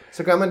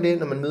 Så gør man det,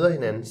 når man møder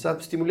hinanden. Så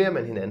stimulerer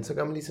man hinanden. Så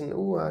gør man lige sådan,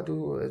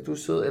 du er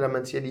sød. Eller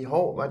man siger lige,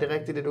 hov, var det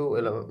rigtigt det du?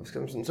 Eller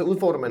sådan. Så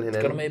udfordrer man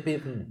hinanden. Skal du med i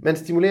biffen? Man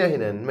stimulerer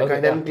hinanden. Man gør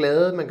hinanden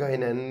glade. Man gør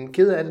hinanden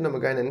ked af det. Når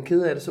man gør hinanden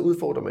ked af det, så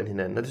udfordrer man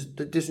hinanden. Og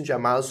det synes jeg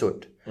er meget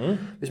sundt.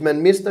 Hvis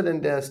man mister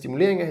den der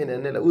stimulering af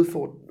hinanden, eller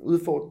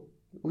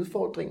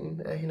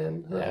udfordringen af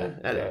hinanden.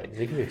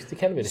 Det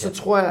kan vi det. Så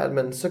tror jeg,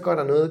 at så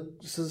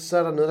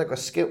er der noget, der går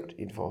skævt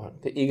i et forhold.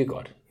 Det er ikke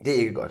godt. Det er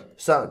ikke godt.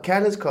 Så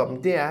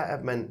kærlighedskoppen, det er,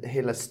 at man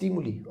hælder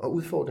stimuli og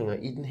udfordringer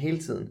i den hele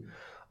tiden.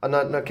 Og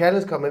når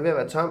kærlighedskoppen er ved at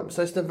være tom,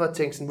 så i stedet for at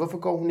tænke sådan, hvorfor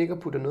går hun ikke og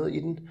putter noget i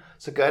den,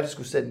 så gør det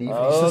sgu selv lige,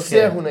 fordi så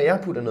ser hun, at jeg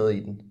putter noget i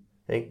den.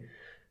 Ikke?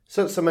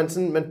 Så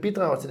man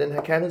bidrager til den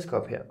her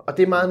kærlighedskop her. Og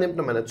det er meget nemt,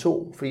 når man er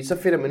 2, fordi så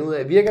finder man ud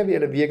af, virker vi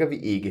eller virker vi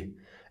ikke.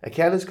 Er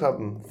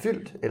kærlighedskoppen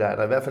fyldt, eller er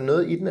der i hvert fald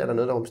noget i den, er der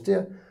noget, der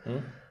rumsterer?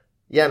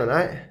 Ja eller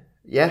nej?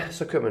 Ja,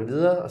 så kører man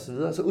videre, og så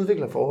videre, så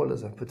udvikler forholdet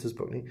sig på et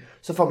tidspunkt. Ikke?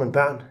 Så får man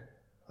børn,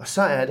 og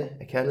så er det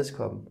af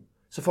kærlighedskoppen.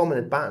 Så får man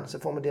et barn, så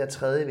får man det her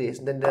tredje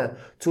væsen, den der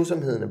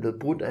tosomheden er blevet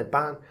brudt af et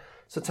barn.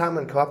 Så tager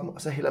man koppen,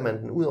 og så hælder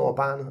man den ud over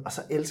barnet, og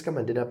så elsker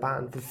man det der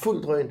barn for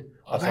fuld drøn.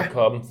 Og så er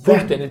koppen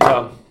fuldstændig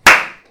tom.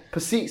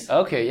 Præcis.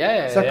 Okay,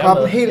 ja. Så er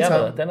koppen helt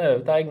tom.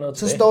 Der er ikke noget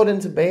tilbage. Så står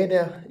den tilbage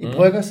der i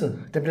bryggerset.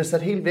 Den bliver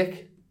sat helt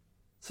væk.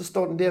 Så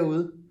står den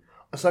derude,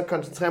 og så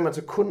koncentrerer man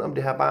sig kun om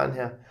det her barn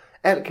her.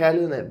 Al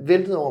kærligheden er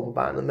væltet over på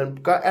barnet. Man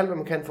gør alt, hvad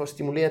man kan for at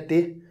stimulere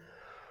det.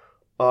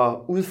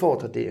 og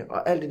udfordre det,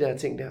 og alt det der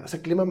ting der, og så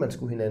glemmer man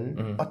sgu hinanden.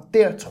 Og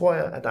der tror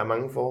jeg, at der er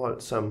mange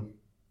forhold, som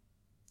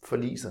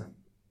forliser.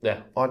 Ja.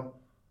 Og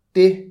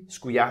det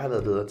skulle jeg have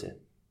været bedre til.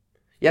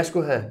 Jeg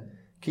skulle have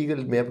kigget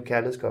lidt mere på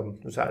kærlighedskoppen.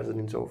 Nu tager jeg altså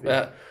din Sofie.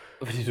 Ja,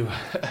 fordi du...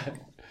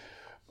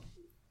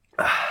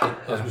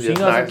 Og skulle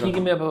Signe også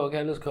kigge mere på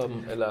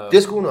kærlighedskoppen? Eller?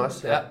 Det skulle hun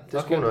også, ja. Ja,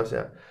 Det skulle hun også,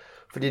 ja.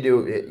 Fordi det er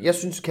jo, jeg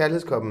synes,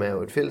 kærlighedskoppen er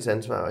jo et fælles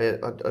ansvar,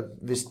 og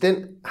hvis den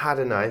har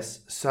det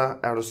nice, så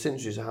er du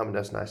sindssygt, så har man det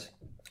også nice.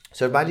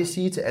 Så jeg vil bare lige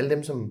sige til alle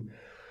dem, som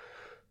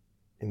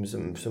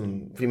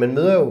fordi man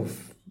møder jo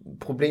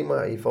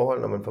problemer i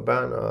forhold, når man får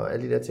børn og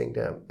alle de der ting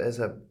der.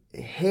 Altså,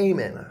 hey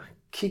mander,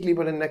 kig lige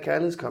på den der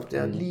kærlighedskop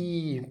der,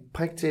 lige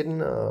prik til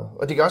den,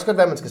 og det kan også godt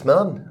være, at man skal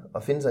smadre den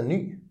og finde sig en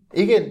ny.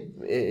 Ikke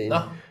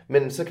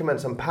men så kan man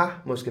som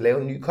par måske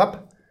lave en ny kop.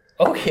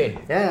 Okay.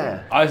 Ja.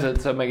 Altså,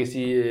 så man kan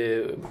sige,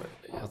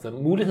 altså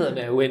mulighederne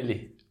er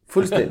uendelige.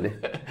 Fuldstændig.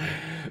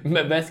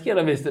 Men hvad sker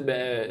der,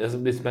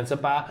 hvis man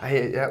så bare...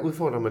 Jeg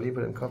udfordrer mig lige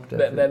på den kop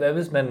der. Hvad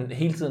hvis man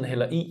hele tiden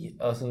hælder i,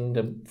 og sådan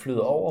der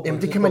flyder over?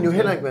 Jamen det kan man jo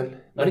heller ikke, vel?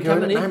 Det kan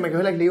man ikke? Nej, man kan jo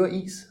heller ikke leve af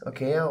is og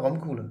kager og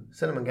romkugler,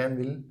 selvom man gerne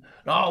vil.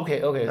 Nå,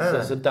 okay.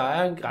 Ja. Så der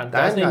er en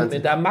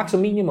grænse. Der er maks og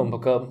minimum på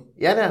koppen.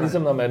 Ja, det er der.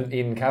 Ligesom når man i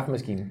en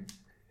kaffemaskine.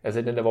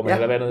 Altså den der, hvor man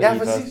hælder vandet i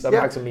først. Der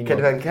er maks og minimum. Kan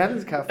det være en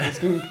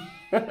kærlighedskaffemaskine?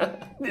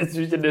 Det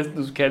synes jeg næsten,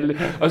 du skal kalde det.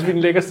 Også fordi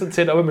den ligger så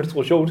tæt op ad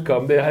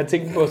menstruationskoppen. Det har jeg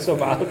tænkt på så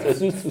meget, så jeg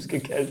synes, du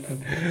skal kalde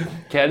den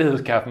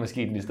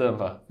kærlighedskaffemaskinen i stedet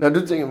for. Når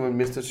du tænker på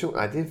menstruation,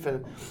 det er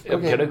fandme...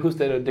 Okay. Kan du ikke huske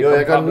det? Jo,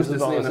 jeg kan godt huske,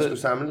 det sådan en, der skulle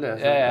samle det.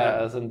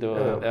 Ja, altså det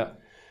var... Ja.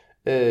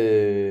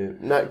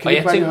 Nej, og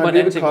jeg tænker,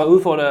 hvordan tænker jeg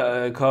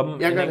udfordre koppen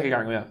en enkelt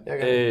gang mere.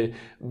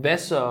 Hvad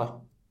så...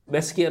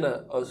 Hvad sker der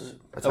også?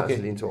 Okay.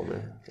 Lige en tår med.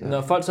 Ja.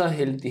 Når folk så har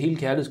hældt hele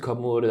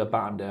kærlighedskoppen ud af det der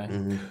barn der,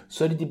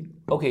 så er det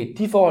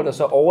de forhold, der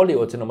så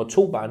overlever til nummer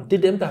 2 barn, det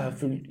er dem, der har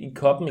fyldt i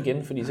koppen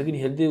igen, fordi så kan de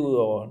hælde det ud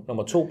over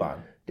nummer 2 barn.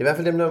 Det er i hvert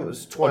fald dem, der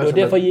tror jeg... Og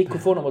det var derfor, I ikke kunne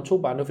få nummer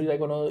 2 barn, det var fordi, der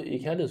ikke var noget i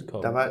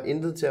kærlighedskoppen. Der var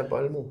intet til at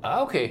bolle med.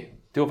 Okay.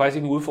 Det var faktisk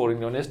ikke en udfordring,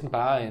 det var næsten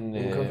bare en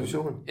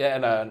konklusion. Ja,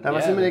 der var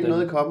simpelthen ikke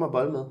noget i koppen at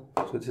bolle med,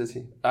 skulle jeg til at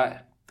sige. Nej.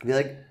 Vi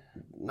havde ikke...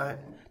 Nej.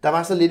 Der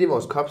var så lidt i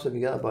vores kop, så vi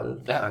gad at bolle.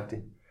 Ja.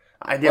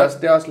 Nej, det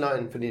er også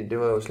løgn, fordi det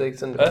var jo slet ikke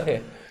sådan. Okay.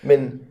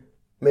 Men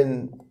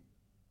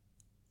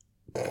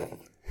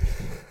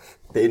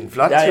det er en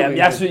flot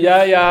teori.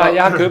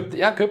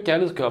 Jeg har købt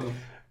kærlighedskoppen.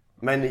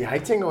 Men jeg har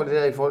ikke tænkt over det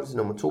der i forhold til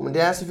nummer 2, men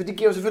det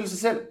giver jo selvfølgelig sig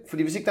selv,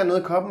 fordi hvis ikke der er noget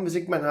i koppen, hvis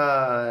ikke man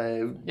har...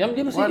 Jamen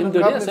lige præcis, det er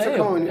det, jeg sagde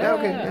jo. Ja.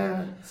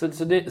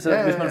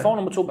 Så hvis man får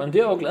nummer 2, men det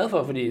er jeg jo glad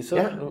for, fordi så...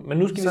 Ja. Men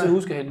nu skal vi så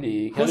huske at hælde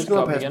i kærlighedskoppen igen. Husk nu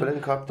at passe på den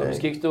kop der. Vi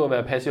skal ikke stå og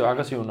være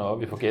passiv-aggressiv, når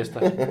vi får gæster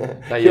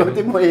derhjemme. Jo,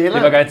 det må I hellere.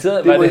 Det var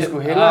garanteret... Det må I sgu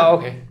hellere.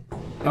 Okay.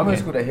 Det må I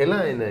sgu da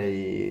hellere, end at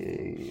I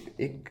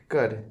ikke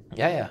gør det.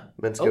 Ja.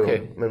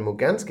 Man må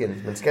gerne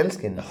skændes. Man skal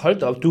skændes. Hold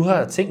da op, du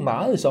har tænkt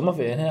meget i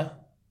sommerferien her.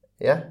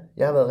 Ja,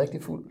 jeg har været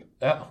rigtig fuld.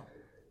 Ja.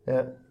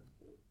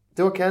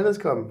 Det var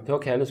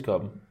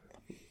kærlighedskoppen.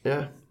 Ja.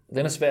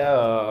 Den er svær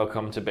at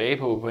komme tilbage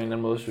på en eller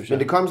anden måde, synes jeg. Men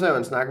det kom så jo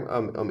en snak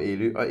om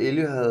Elly, og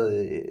Elly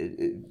havde...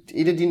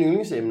 Et af dine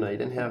yndlingsemner i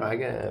den her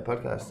række af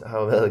podcast har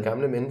jo været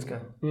gamle mennesker.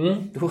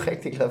 Du er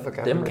rigtig glad for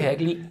gamle Dem kan jeg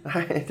ikke lide.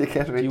 Nej, det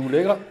kan du ikke. De er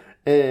ulækre.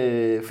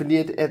 Fordi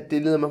at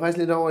det leder mig faktisk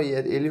lidt over i,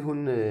 at Elly,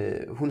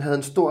 hun havde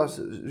en stor,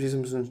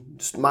 ligesom sådan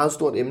meget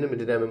stort emne med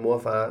det der med mor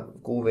og far,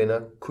 gode venner,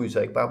 kunne I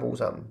så ikke bare bo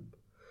sammen.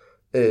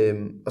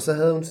 Og så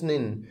havde hun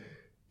sådan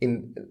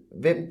en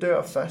hvem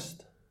dør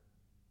først?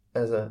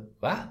 Altså,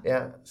 hvad? Ja,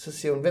 så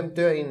siger hun, hvem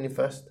dør egentlig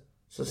først?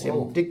 Så siger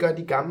hun, det gør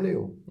de gamle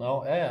jo.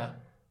 Nå, ja.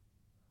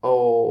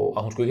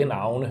 Og hun skulle ikke have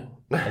navne,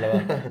 eller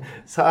hvad?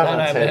 Så er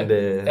der talt...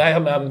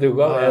 men det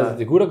kunne godt være, altså,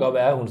 det kunne da godt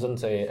være, at hun sådan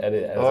sagde...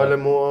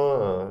 Oldemor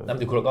og...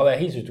 det kunne da godt være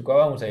helt sygt. Det kunne godt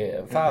være, at hun sagde,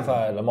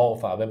 farfar eller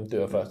morfar, hvem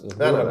dør først?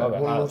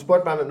 Nej. Hun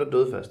spurgte bare, hvem der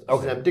døde først.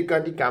 Okay. Så det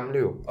gør de gamle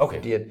jo. Okay.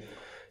 Fordi at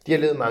de har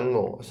levet mange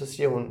år. Og så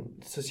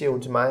siger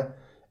hun til mig,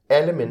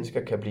 alle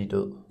mennesker kan blive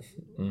død.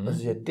 Og så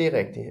siger jeg, det er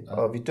rigtigt.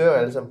 Og vi dør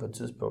alle sammen på et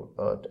tidspunkt.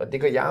 Og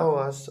det gør jeg jo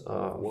også.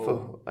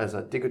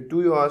 Altså, det gør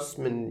du jo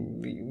også. Men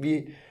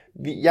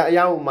jeg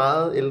er jo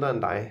meget ældre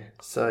end dig.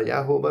 Så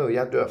jeg håber jo, at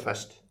jeg dør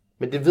først.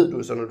 Men det ved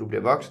du så, når du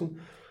bliver voksen.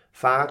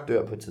 Far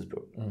dør på et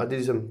tidspunkt. Og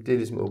det er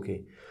ligesom okay.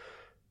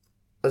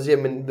 Og så siger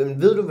jeg,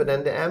 men ved du, hvordan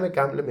det er med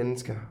gamle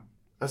mennesker?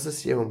 Og så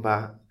siger hun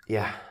bare,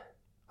 ja.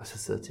 Og så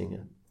sidder jeg og tænker,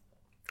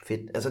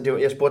 fedt. Altså,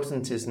 jeg spurgte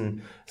sådan til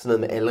sådan noget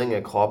med aldring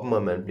af kroppen,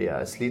 og man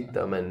bliver slidt,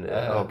 og man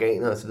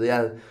organer og så videre. Jeg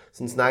havde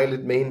sådan snakket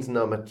lidt med hende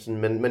sådan om, at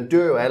sådan, man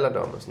dør jo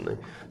alderdom og sådan noget.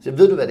 Så jeg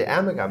ved du, hvad det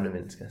er med gamle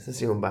mennesker? Så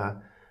siger hun bare,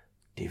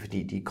 det er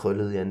fordi, de er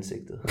krøllede i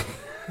ansigtet.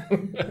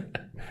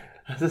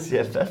 Og så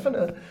siger jeg, hvad for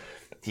noget?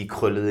 De er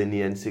krøllede ind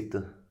i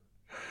ansigtet.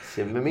 Så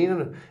siger jeg, hvad mener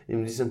du?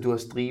 Jamen, ligesom du har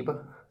striber.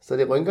 Så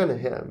det er rynkerne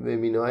her ved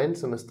mine øjne,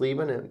 som er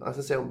striberne. Og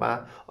så siger hun bare,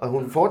 og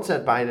hun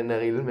fortsatte bare i den der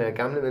rille med, at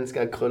gamle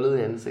mennesker er krøllet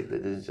i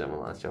ansigtet. Det synes jeg var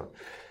meget sjovt.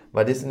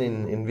 Var det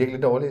sådan en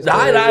virkelig dårlig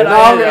historie?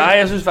 Nej,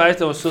 jeg synes faktisk,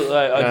 det var sød.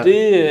 Og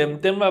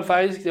den var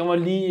faktisk, den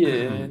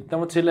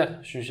var tilladt,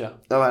 synes jeg.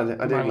 Der var det,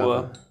 og det er jeg glad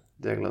for.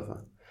 Det er jeg glad for.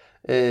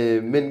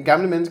 Men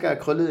gamle mennesker er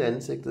krøllet i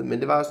ansigtet, men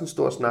det var også en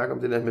stor snak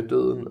om det der med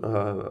døden,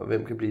 og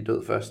hvem kan blive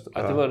død først.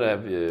 Og det var da...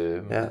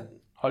 Ja.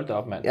 Hold da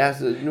op, mand. Ja,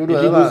 så nu du lige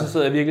pludselig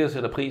sidder jeg virkelig og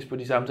sætter pris på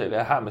de samtaler,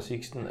 jeg har med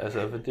Sixten. Altså,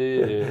 for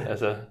det,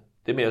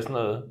 det er mere sådan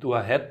noget, du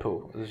har hat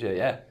på. Og så siger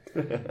jeg,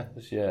 ja.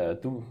 Så siger jeg,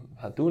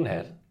 har du en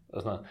hat?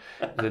 Og sådan noget.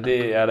 Altså,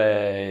 det er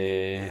da...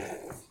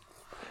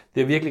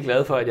 Det er jeg virkelig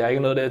glad for, at jeg ikke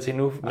er nået dertil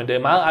nu. Men det er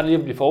meget rart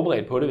at blive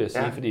forberedt på det, vil jeg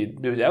sige. Fordi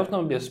det er jo sådan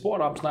noget, man bliver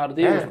spurgt om snart. Og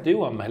det er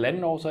jo om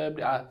 1,5 år, så jeg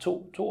bliver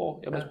 2 år.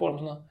 Jeg bliver spurgt om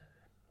sådan noget.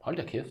 Hold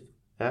da kæft.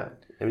 Ja,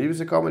 jamen lige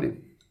så kommer de.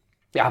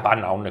 Jeg har bare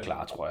navnene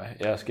klar, tror jeg.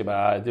 Jeg skal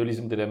bare, det er jo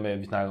ligesom det der med, at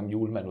vi snakker om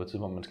julemanden på et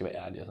tidspunkt, hvor man skal være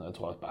ærlig og sådan noget. Jeg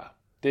tror også bare,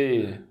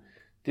 det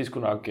er sgu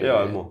nok... Det er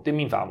oldemor. Det er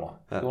min farmor.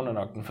 Ja. Hun er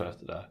nok den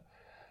første, der...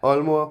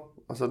 Oldemor,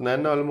 og så den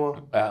anden oldemor.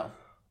 Ja.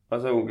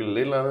 Og så onkel lidt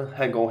eller andet.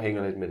 Han går og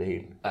hænger lidt med det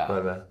hele. Ja. Det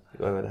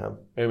kan være det ham.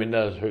 Men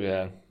mindre selvfølgelig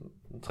er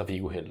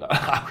trafikuheld. Nej,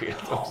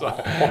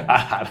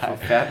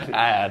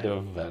 det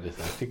var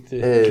forfærdeligt.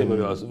 Det klipper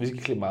vi også. Vi skal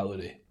klippe meget ud af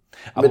det.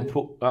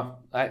 Apropos...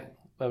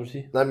 hvad vil du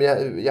sige? Nej, men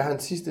jeg har en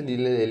sidste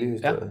lille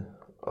Ellie-historie. Ja.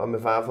 Og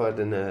med far for, at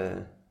den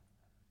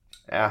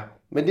ja,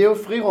 men det er jo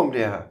frirum,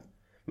 det her.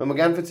 Man må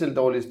gerne fortælle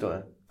dårlige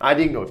historier. Nej, det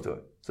er ikke en dårlig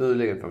historie. Så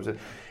ødelægger jeg det for mig selv.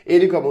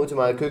 Ellie kom ud til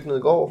mig i køkkenet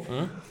i går.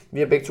 Vi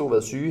har begge to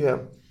været syge her.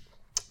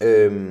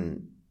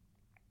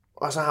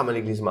 Og så har man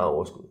ikke lige så meget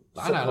overskud.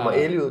 Så kommer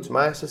Ellie ud til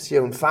mig, så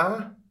siger hun,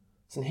 far,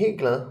 sådan helt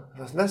glad.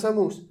 Hvad så,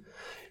 mus?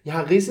 Jeg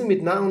har ridset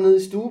mit navn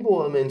ned i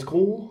stuebordet med en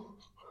skrue.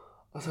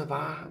 Og så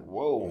bare,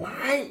 wow. Nej.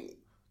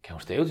 Kan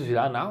hun stave til sit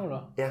eget navn,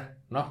 eller? Ja.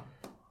 Nå.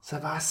 Så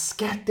jeg bare,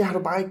 skat, det har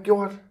du bare ikke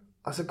gjort.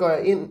 Og så går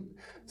jeg ind,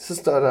 så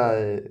står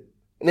der...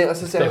 og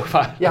så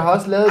siger jeg har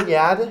også lavet et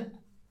hjerte.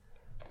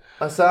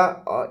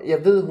 Og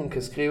jeg ved, hun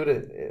kan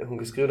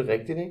skrive det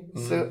rigtigt, ikke?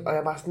 Så, og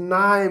jeg bare sådan,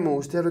 nej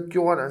mus, det har du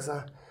gjort, altså,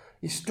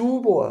 i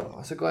stuebordet.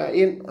 Og så går jeg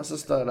ind, og så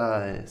står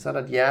der, så er der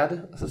et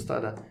hjerte, og så står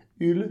der,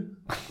 Yle.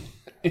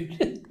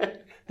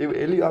 Det er jo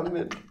Ellie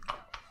omvendt.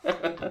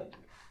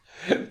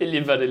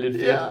 Lige før det er lidt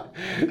fedt. Ja.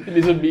 Det er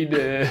ligesom min...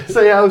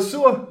 Så jeg er jo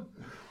sur.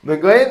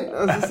 Men går ind,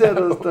 og så ser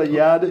du, der står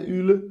hjerte,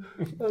 Yle.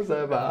 Og så er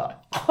jeg bare...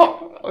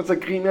 Og så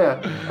griner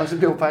jeg. Og så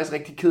bliver hun faktisk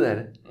rigtig ked af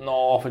det.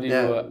 Nå, fordi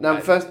ja. du... Nej,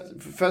 men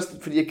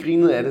først fordi jeg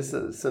grinede af det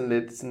sådan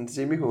lidt sådan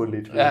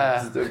semihåndeligt. Ja.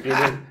 Så det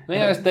var men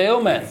jeg er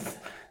stave, mand.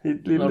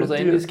 Når du så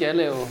endelig skal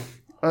lave...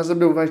 Og så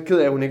blev hun faktisk ked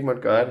af, at hun ikke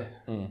måtte gøre det.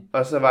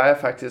 Og så var jeg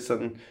faktisk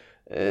sådan...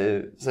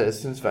 så jeg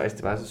synes faktisk,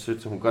 det var så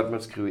sødt, så hun godt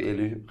måtte skrive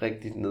Ellie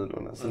rigtigt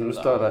nedenunder. Så nu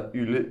står der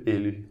Yle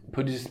Ellie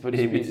på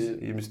de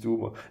i min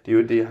stuebord. Det er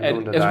jo det, jeg har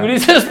lånt af dig. Jeg skulle lige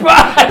til at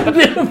spørge, er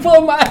det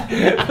på mig?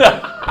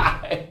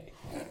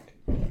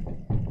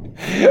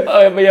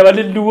 Og jeg var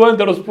lidt luren,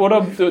 da du spurgte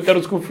om, da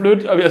du skulle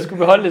flytte, og jeg skulle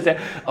beholde det. Så jeg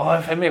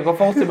kan godt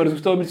forestille mig, at du skulle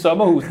stå i mit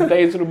sommerhus en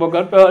dag, så du må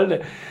godt beholde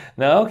det.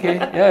 Nå, okay,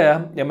 ja.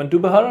 Jamen, du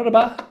beholder det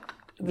bare.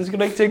 Det skal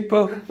du ikke tænke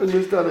på. Men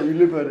nu står der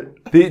Yle på det.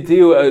 Det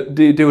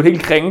er jo et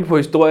helt kringet på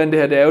historien, det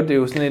her. Det er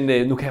jo sådan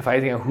en... Nu kan jeg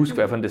faktisk ikke engang huske,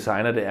 hvad for en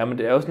designer det er, men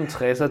det er jo sådan en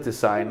 60'er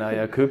designer, jeg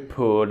har købt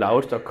på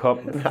Lauts.com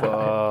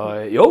for...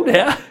 Jo, det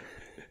er.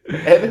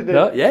 Er det det?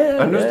 Nå,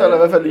 ja. Og nu står der i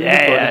hvert fald Yle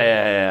på det.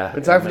 Ja.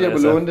 Men tak fordi jeg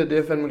kunne låne det, det er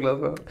jeg fandme glad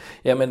for.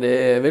 Jamen,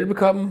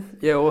 velbekomme.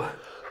 Jo.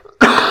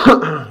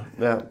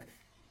 Ja.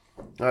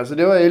 Altså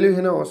det var Ellie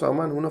hen over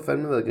sommeren. Hun har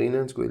fandme været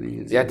grineren, skulle jeg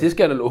lige sige. Ja, det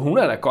skal der. Hun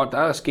er da godt. Der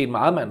er sket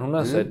meget, mand. Hun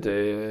har sat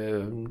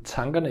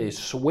tankerne i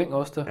swing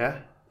også der. Ja,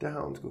 det har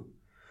hun sgu.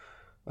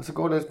 Og så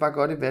går det bare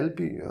godt i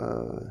Valby.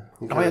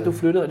 Nå ja, du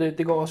flyttede, og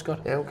det går også godt.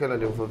 Ja, hun kalder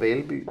det jo for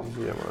Valby.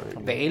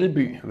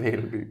 Valby.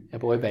 Jeg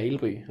bor i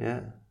Valby. Ja.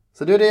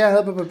 Så det var det, jeg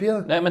havde på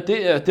papiret? Nej, men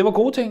det var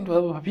gode ting, du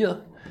havde på papiret.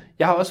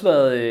 Jeg har også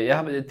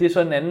været... det er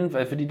så en anden,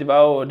 fordi det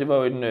var jo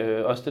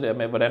også det der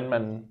med, hvordan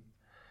man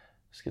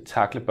skal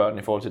takle børn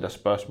i forhold til deres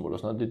spørgsmål og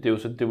sådan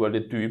noget. Det var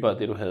lidt dybere,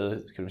 det du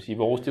havde, kan man sige.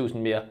 Vores, det er jo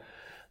sådan mere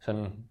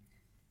sådan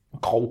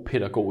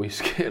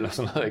grovpædagogisk, eller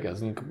sådan noget, ikke?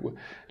 Altså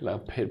eller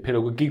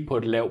pædagogik på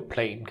et lavt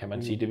plan, kan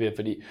man sige. Det er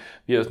fordi,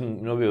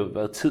 nu har vi jo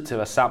været tid til at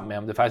være sammen med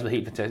ham. Det har faktisk været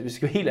helt fantastisk. Vi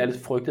skal jo helt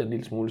ærligt frygte en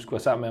lille smule. Vi skulle være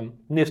sammen med ham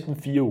næsten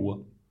 4 uger.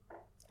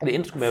 Det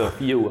endte skulle med at være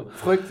 4 uger.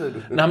 Frygtede du?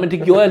 Nej, men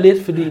det gjorde jeg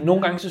lidt, fordi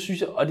nogle gange så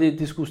synes jeg, og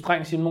det skulle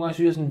strengt sige, nogle gange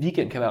synes jeg, at sådan en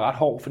weekend kan være ret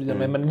hård, fordi der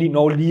med, at man lige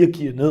når lige at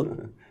give ned.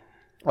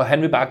 Og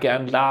han vil bare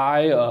gerne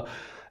lege, og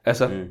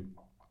altså...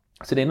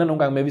 Så det ender nogle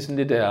gange med, at vi sådan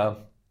lidt er...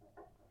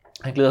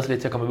 Han glæder sig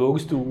lidt til at komme i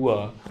vuggestue,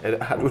 og...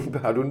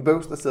 Har du en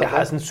bøvs, der sidder Jeg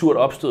har sådan en surt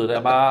opstød,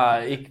 der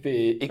bare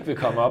ikke vil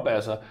komme op,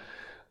 altså...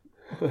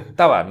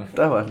 Der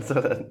var den,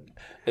 sådan.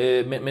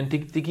 Men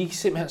det gik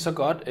simpelthen så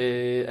godt,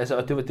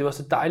 og det var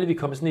så dejligt,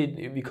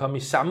 vi kom i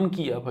samme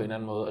gear på en eller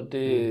anden måde, og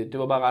det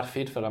var bare ret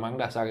fedt, for der er mange,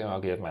 der har sagt, at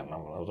okay, man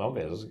har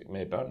sommerferie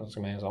med børnene, så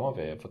skal man have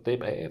sommerferie for det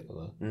bagefter.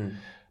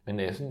 Men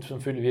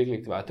sådan følte jeg virkelig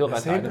ikke, det var. Det var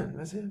ret dejligt.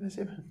 Hvad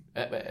siger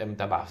man?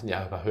 Der var sådan, jeg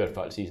har bare hørt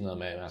folk sige sådan noget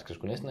med, at man skal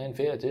sgu næsten have en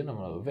ferie til, når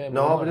man er på ferie.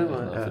 På den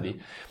måde, ja.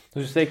 Fordi,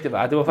 nu synes jeg ikke, det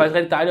var. Det var faktisk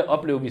rigtig dejligt at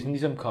opleve, at vi sådan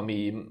ligesom kom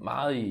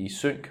meget i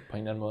synk på en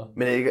eller anden måde.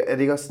 Men er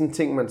det ikke også sådan en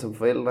ting, man som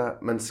forældre,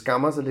 man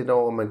skammer sig lidt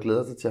over, og man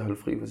glæder sig til at holde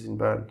fri for sine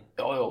børn?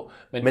 Jo.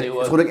 Men det jeg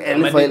tror du ikke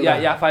alle forældre?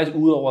 Jeg er faktisk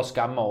ude over at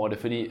skamme over det,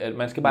 fordi at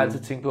man skal bare altid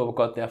tænke på, hvor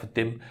godt det er for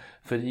dem.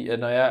 Fordi at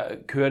når jeg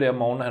kører der om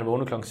morgenen, han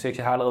vågner klokken 6,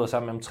 jeg har allerede været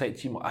sammen med ham 3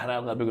 timer, og han er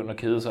allerede begyndt at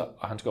kede sig,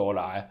 og han skal over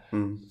lege.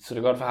 Så det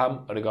er godt for ham,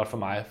 og det er godt for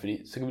mig,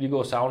 fordi så kan vi lige gå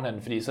og savne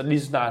hinanden, fordi så lige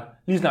snart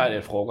det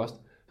er frokost,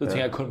 så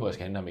tænker jeg kun på, at jeg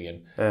skal hente ham igen.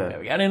 Ja. Jeg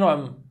vil gerne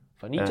indrømme,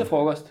 fra 9 til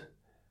frokost,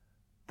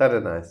 der er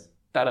det nice.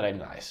 Der er det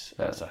rigtig nice.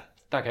 Ja. Altså,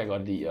 der kan jeg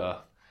godt lide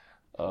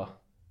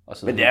at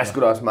sidde. Men det er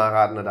sgu da også meget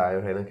rart, når dig og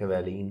Johanna kan være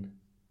alene,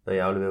 når I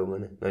afleverer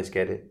ungerne, når I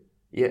skal det.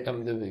 Yeah.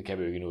 Jamen, det kan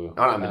vi jo ikke endnu.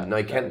 Nej, men når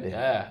I kan det.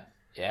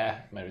 Ja,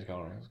 men vi skal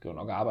jo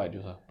nok arbejde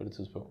jo så på det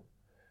tidspunkt.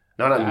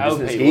 Men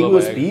vi skal ikke ud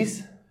og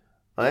spise.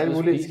 Og alt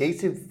muligt. Vi skal ikke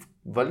til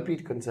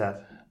Volbeat-koncert.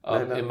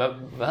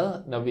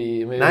 Hvad? Når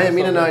vi... Nej, jeg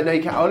mener, når I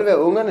kan aflevere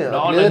ungerne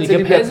og glæde til, at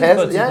de bliver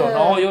passet.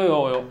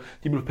 Jo.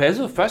 De blev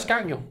passet første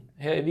gang jo.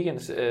 Her i weekenden.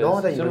 Så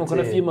man kun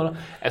er 4 måneder.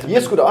 Altså, I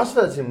har sgu da også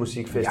været til en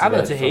musikfestival. Jeg har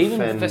været til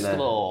Haven Festival.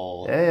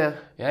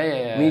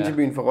 Ja.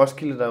 Mediebyen for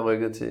Roskilde, der er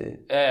rykket til...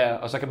 Ja,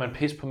 og så kan man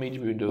pisse på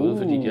Mediebyen derude,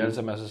 fordi de alle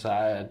sammen er så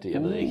seje, at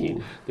jeg ved ikke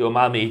helt. Det var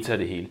meget meta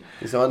det hele.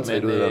 Det er så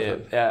åndssvagt ud i hvert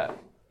fald.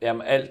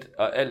 Jamen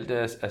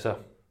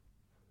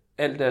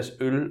alt deres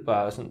øl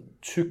var sådan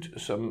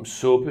tykt som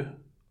suppe,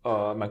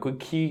 og man kunne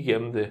ikke kigge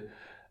igennem det.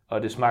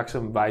 Og det smagte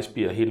som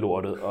vejsbier helt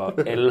lortet,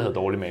 og alle havde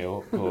dårlig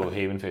mave på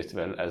Haven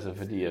Festival, altså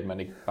fordi at man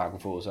ikke bare kunne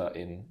få sig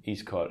en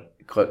iskold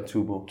grøn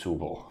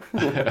Tuborg.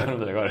 Nu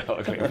ved jeg godt,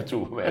 at jeg har for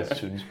Tuborg, men jeg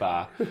synes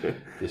bare,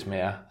 det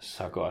smager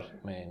så godt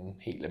med en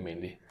helt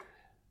almindelig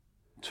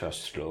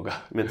tørst slukker.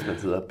 Mens man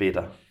sidder og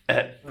bitter.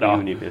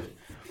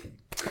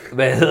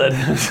 Hvad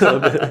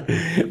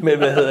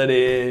hedder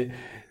det?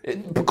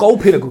 På grov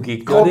pædagogik.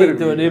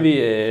 Det var det,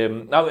 vi...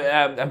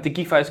 det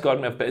gik faktisk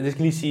godt med... Det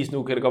skal lige siges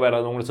nu, kan det godt være, at der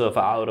er nogen, der sidder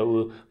farvet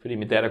derude, fordi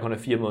min datter kun er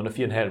 4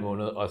 måneder, 4,5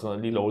 måneder, og sådan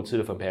noget lige lovligt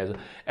tidligt for en passe.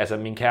 Altså,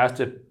 min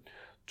kæreste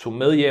tog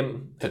med hjem.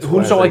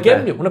 Hun sover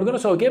igennem jo. Hun er begyndt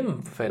at sove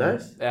igennem, for fanden.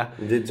 Nice. Ja.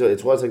 Jeg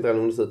tror altså ikke, der er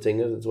nogen, der sidder og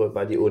tænker det. Jeg tror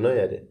bare, de under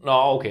jer det. Nå,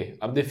 okay.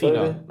 Jamen, det er fint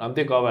nok. Jamen, det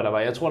kan godt være, der var.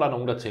 Jeg tror, der er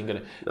nogen, der tænker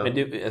det. Nå.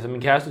 Men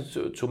min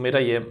kæreste tog med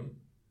derhjem,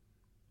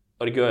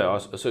 og det gjorde jeg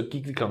også. Og så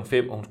gik vi klokken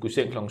 5, og hun skulle i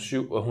seng klokken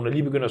 7, og hun er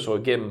lige begyndt at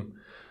sove igennem.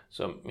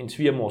 Så min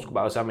svigermor skulle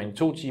bare være sammen med i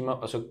 2 timer,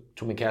 og så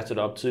tog min kæreste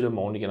derop tidligere om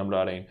morgenen igen om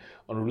lørdagen.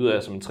 Og nu lyder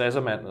jeg som en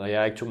 60'er-mand, og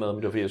jeg ikke tog med, men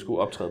det var fordi, jeg skulle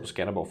optræde på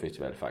Skanderborg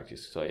Festival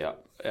faktisk. Så jeg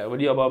var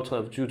lige oppe og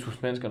optræde for 20.000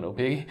 mennesker, no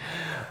piggy,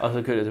 og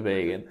så kørte jeg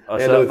tilbage igen.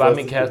 Og så var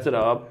min kæreste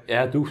deroppe.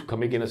 Ja, du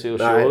kom ikke ind og se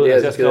showet.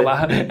 Altså, jeg skrev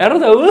bare, er du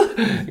derude?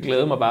 Jeg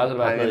glædede mig bare, så det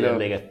var sådan noget, jeg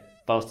lægger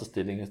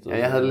fosterstilling i stedet. Ja,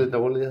 jeg havde det lidt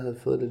dårligt. Jeg havde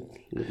fået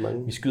lidt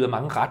mange. Vi skyder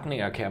mange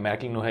retninger, kan jeg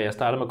mærke nu her. Jeg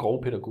startede med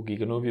grov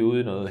pædagogik, og nu er vi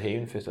ude i noget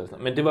Havenfest og sådan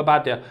noget. Men det var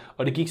bare der,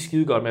 og det gik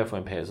skide godt med at få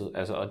en passet.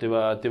 Altså, og vi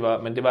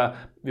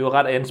var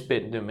ret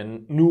anspændte,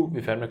 men nu er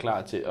vi fandme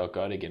klar til at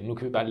gøre det igen. Nu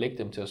kan vi bare lægge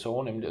dem til at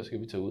sove nemlig, og så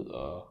kan vi tage ud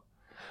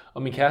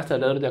og min kæreste har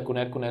lavet det der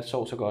godnat,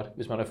 sov så godt.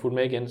 Hvis man er fuldt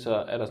med igen, så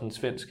er der sådan en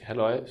svensk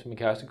halløj, som min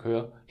kæreste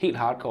kører helt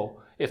hardcore.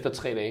 Efter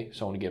 3 dage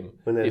sov igen.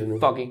 Det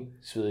er fucking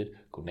svedigt.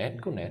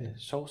 Godnat,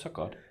 sov så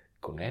godt.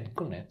 Godnat,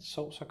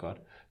 sov så godt.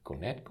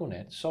 Godnat,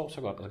 sov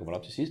så godt. Og så kommer man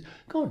op til sidst.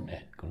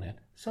 Godnat,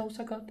 sov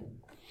så godt.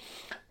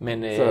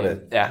 Men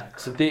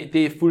så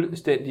det er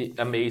fuldstændig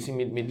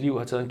amazing. Mit liv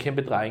har taget en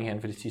kæmpe drejning her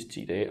for de sidste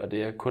 10 dage, og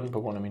det er kun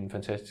på grund af min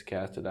fantastiske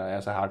kæreste, der er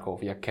så hardcore,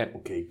 for jeg kan.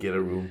 Okay, get a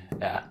room.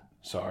 Ja,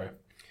 sorry.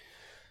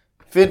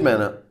 Fedt,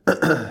 mander.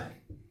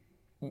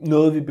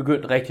 Noget vi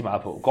begyndte rigtig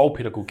meget på. Grov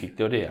pædagogik,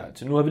 det var det her.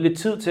 Så nu har vi lidt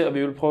tid til, og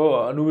vi vil prøve,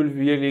 og nu vil vi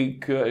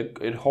virkelig køre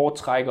et hårdt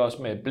træk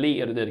også med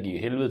blæ, og det der, det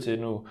gik helvede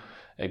til nu.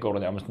 Går der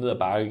nærmest ned ad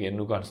bakke igen.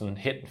 Nu går han sådan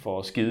hen for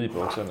at skide i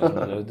bukserne.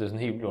 Det er sådan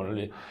helt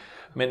underligt.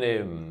 Men,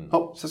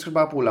 så skal du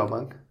bare bruge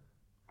lavmang.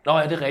 Nå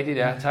ja, det er rigtigt,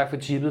 ja. Tak for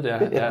tippet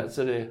der. Ja,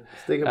 så det,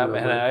 men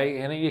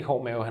han er ikke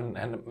hård mave.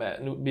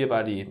 Nu bliver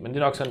bare lige. Men det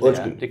er nok sådan, det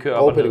er. Det kører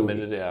op og ned med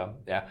det der.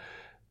 Ja.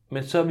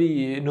 Men så er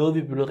vi noget, vi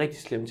er blevet rigtig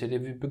slemme til. Det er,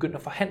 vi begynder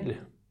at forhandle.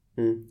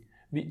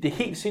 Det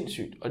er helt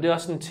sindssygt. Og det er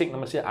også sådan en ting, når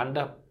man ser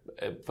andre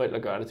forældre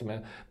gøre det til mig.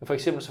 Men for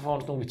eksempel så får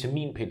han sådan nogle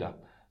vitaminpiller,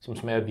 som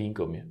smager af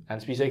vingummi. Han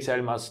spiser ikke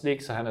særlig meget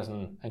slik, så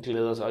han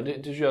glæder sig. Og det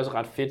synes jeg også er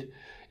ret fedt.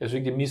 Jeg synes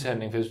ikke, det er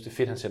mishandling, for jeg synes, det er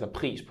fedt, han sætter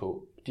pris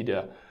på de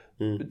der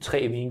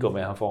 3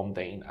 vingummier, han får om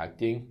dagen.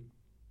 Ikke?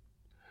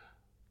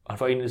 Og han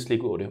får egentlig lidt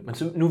slik ud af det. Men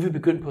så, nu er vi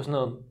begyndt på sådan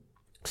noget.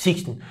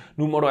 Sixten,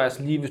 nu må du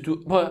altså lige,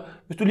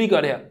 hvis du lige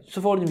gør det her,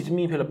 så får du dine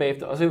vitaminpiller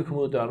bagefter, og så kan vi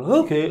komme ud af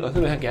døren. Okay, og så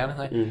vil han gerne.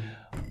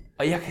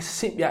 Og jeg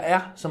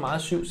er så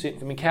meget syg sind,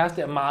 for min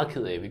kæreste er meget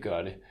ked af, at vi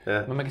gør det.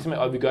 Ja. Men man kan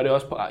simpelthen, og vi gør det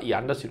også i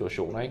andre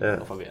situationer, ikke? Ja.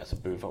 Hvorfor vi er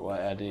så bøffer, hvor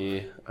er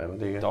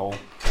det dog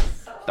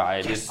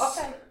dejligt.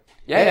 Okay.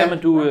 Ja, men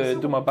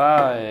du må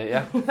bare, det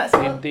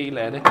er en del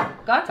af det.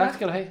 Godt. Tak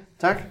skal du have.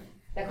 Tak.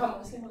 Jeg kommer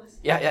også lige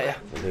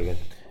med det.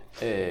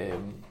 Ja.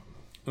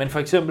 Men for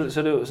eksempel, så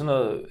er det jo sådan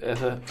noget,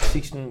 altså,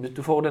 Sixten, hvis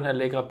du får den her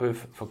lækre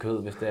bøf for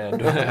kød, hvis det er,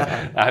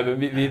 nej,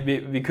 men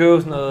vi køber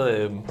sådan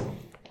noget,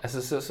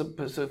 Altså,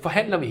 så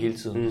forhandler vi hele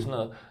tiden. Sådan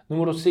noget. Nu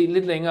må du se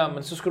lidt længere,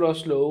 men så skal du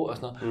også slå og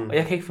sådan noget. Og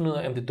jeg kan ikke finde ud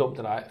af, om det er dumt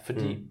eller ej,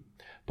 fordi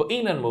på en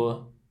eller anden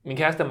måde, min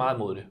kæreste er meget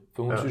imod det,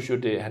 for hun synes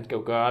jo, han skal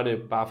jo gøre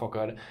det, bare for at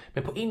gøre det.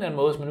 Men på en eller anden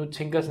måde, hvis man nu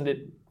tænker sådan lidt,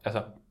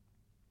 altså,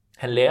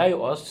 han lærer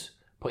jo også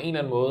på en eller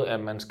anden måde, at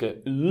man skal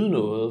yde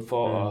noget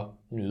for at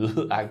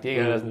nyde-agtigt,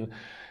 ikke? Eller sådan.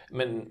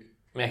 Men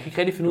jeg kan ikke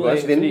rigtig finde ud af...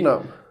 Du kan også vente den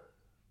om.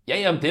 Ja,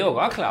 jamen, det er jo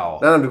godt klar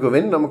over. Nej, du kan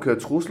vente om at køre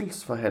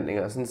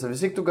trusselsforhandlinger, sådan, så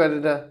hvis ikke du gør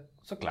det der...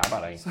 Så klapper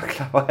der en. Så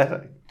klapper jeg dig.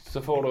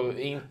 Så får du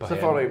en på Så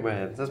får du ikke på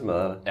handen, så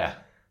smadrer det. Ja.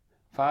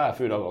 Far er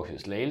født op og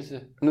Slagelse.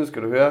 Nu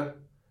skal du høre.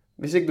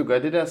 Hvis ikke du gør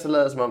det der, så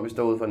lader det som om, vi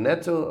står ude for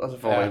nattoget, og så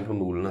får du en på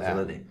mulen, og sådan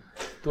er det.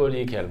 Du har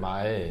lige kaldt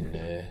mig en...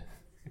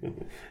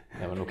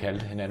 Hvad man nu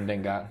kaldte hinanden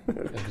dengang.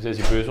 Jeg skulle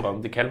sige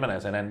bøsserøm. Det kaldte man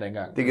altså hinanden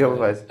dengang. Det gjorde man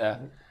faktisk. Ja.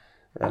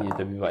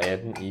 Da vi var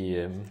 18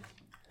 i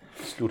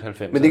slut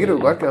 90'erne. Men det kan du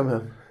jo godt gøre med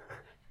ham.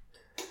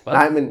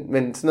 Nej,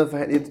 men sådan noget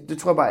forhandling, det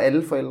tror jeg bare,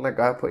 alle forældre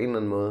gør på en eller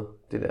anden måde,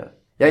 det der.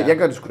 Jeg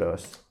gør det sgu da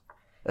også.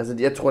 Altså,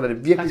 jeg tror, at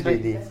det virkelig det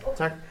er de...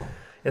 Tak.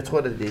 Jeg tror,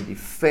 at det er de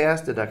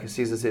færreste, der kan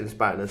se sig selv i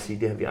spejlet og sige,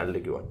 det har vi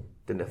aldrig gjort,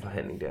 den der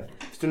forhandling der.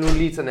 Hvis du nu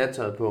lige tager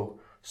nattøjet på,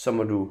 så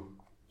må du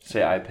se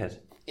iPad.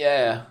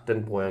 Ja.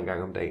 Den bruger jeg en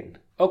gang om dagen.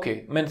 Okay,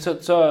 men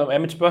så er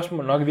mit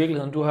spørgsmål nok i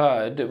virkeligheden,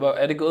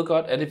 er det gået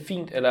godt, er det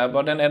fint, eller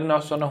hvordan er det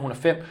også så, når hun er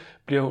 5?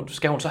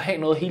 Skal hun så have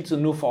noget hele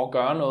tiden nu for at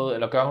gøre noget,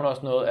 eller gør hun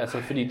også noget? Altså,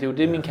 fordi det er jo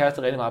det, min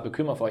kæreste er rigtig meget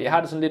bekymret for. Jeg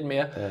har det sådan lidt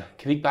mere,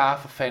 kan vi ikke bare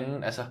for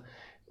fanden, altså,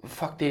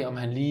 fuck det, om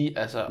han lige,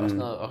 altså, og sådan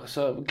noget, og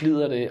så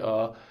glider det,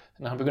 og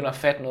når han begynder at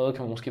fatte noget,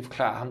 kan man måske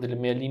forklare ham det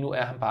lidt mere. Lige nu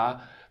er han bare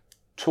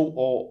 2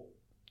 år,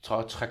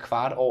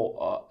 3/4 år,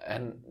 og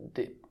han,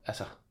 det,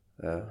 altså...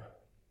 Ja.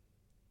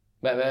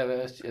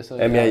 Altså,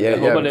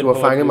 Jamen, du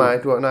har fanget mig.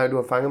 Du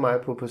har fanget mig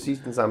på præcis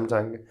den samme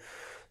tanke.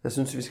 Jeg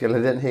synes, vi skal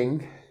lade den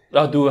hænge.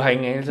 Nå, du har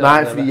ingen anelse.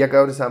 Nej, fordi jeg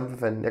gør jo det samme for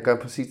fanden. Jeg gør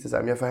præcis det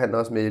samme. Jeg forhandler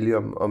også med Ellie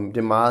om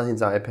det er meget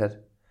hendes iPad.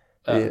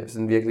 Ja. Det er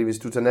sådan virkelig, hvis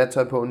du tager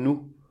nattøj på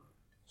nu,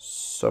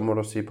 så må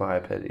du se på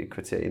iPad i et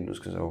kvarter, inden du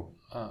skal sove.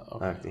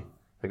 Okay.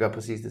 Jeg gør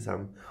præcis det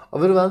samme.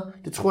 Og ved du hvad?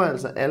 Det tror jeg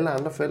altså, alle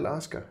andre forældre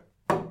også gør.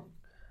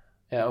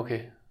 Ja, okay.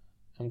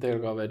 Jamen, det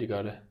kan godt være, de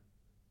gør det.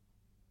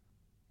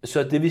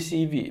 Så det vil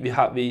sige, vi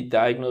har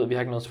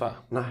ikke noget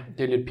svar. Nej.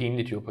 Det er lidt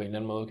pinligt jo på en eller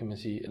anden måde, kan man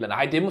sige. Eller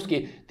nej,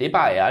 det er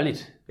bare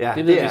ærligt. Ja,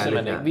 det ved vi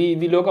simpelthen ikke.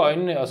 Vi lukker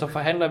øjnene, og så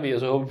forhandler vi, og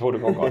så håber vi på, at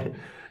det går godt.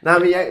 Nej,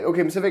 men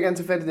men så vil jeg gerne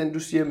tage fat i den, du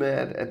siger med,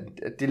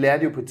 at det lærer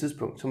de jo på et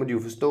tidspunkt. Så må de jo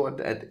forstå,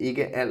 at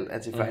ikke alt er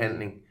til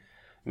forhandling.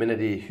 Men at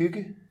det er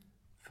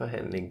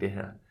hyggeforhandling, det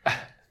her.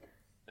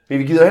 Men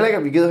vi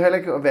gider heller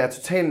ikke at være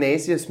total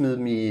nazi og smide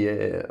dem i...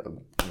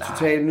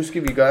 Total,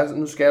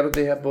 nu skal du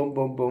det her, bum,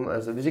 bum, bum.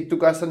 Altså, hvis ikke du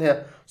gør sådan her,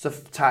 så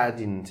tager jeg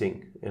dine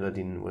ting, eller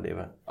dine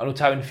whatever. Og nu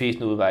tager vi en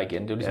fæsende udvej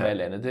igen, det er jo ligesom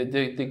alt andet.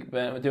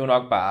 Det er jo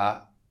nok bare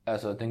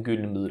altså, den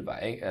gyldne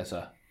middelvej, ikke? Altså,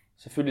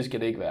 selvfølgelig skal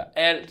det ikke være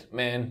alt,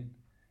 men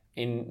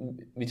en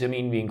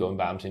vitaminvin går en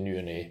varme til ny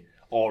og næ.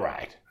 All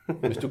right.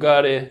 Hvis du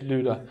gør det,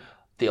 lytter,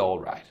 det er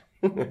all right.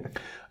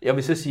 Jeg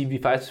vil så sige, at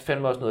vi faktisk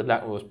fandme også noget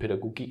langt med vores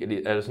pædagogik.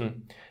 Altså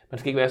sådan, man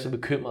skal ikke være så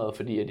bekymret,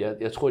 fordi at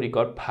jeg tror, de er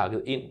godt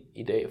pakket ind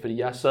i dag. Fordi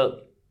jeg sad...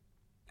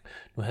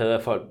 Nu havde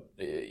jeg folk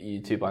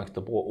i tv-branchen,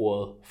 der bruger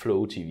ordet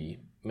Flow TV.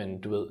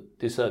 Men du ved,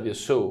 det sad vi og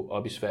så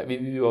op i Sverige.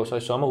 Vi var jo så i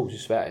sommerhus i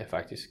Sverige,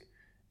 faktisk.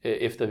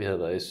 Efter vi havde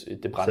været i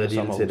det brændende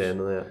sommerhus. Så det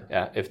andet, ja.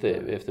 Ja,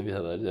 efter vi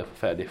havde været i det der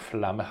forfærdelige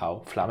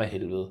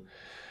flammehelvede.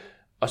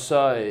 Og så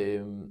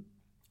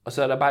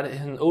er der bare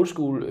en old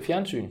school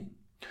fjernsyn.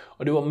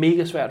 Og det var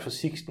mega svært for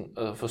Sixten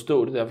at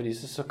forstå det der, fordi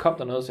så kom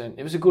der noget og sagde,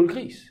 jeg vil se Guld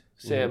Gris.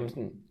 Så sagde jeg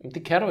sådan,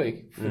 det kan du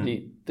ikke,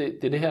 fordi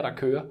det er det her, der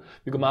kører.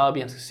 Vi går meget op i,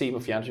 at han skal se på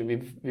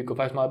fjernsyn. Vi går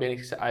faktisk meget op i, at han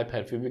ikke skal se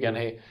iPad, for vi vil gerne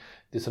have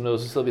det er sådan noget,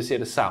 så sidder vi og ser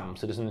det sammen,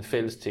 så det er sådan en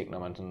fælles ting, når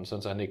man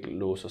sådan så han ikke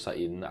låser sig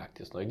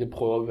indenagtigt. Sådan noget. Det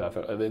prøver vi i hvert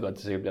fald, og jeg ved godt,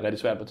 det sikkert bliver rigtig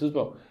svært på et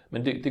tidspunkt,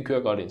 men det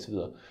kører godt indtil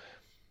videre.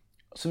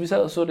 Så vi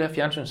sad og så det her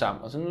fjernsyn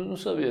sammen, og så nu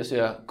sidder vi og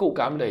ser god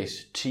gammeldags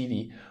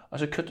TV, og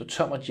så kørte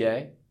Tom og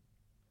Jerry.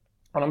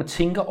 Og når man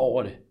tænker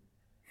over det,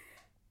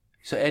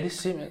 så er det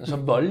simpelthen så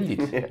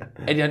voldeligt.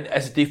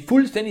 Altså, det er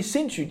fuldstændig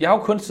sindssygt. Jeg har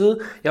jo kun siddet,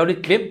 jeg har jo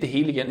lidt glemt det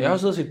hele igen. Jeg har jo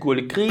siddet og set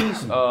Gurli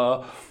Gris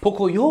og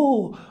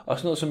Pocoyo og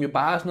sådan noget, som jo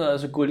bare er sådan noget,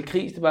 altså Gurli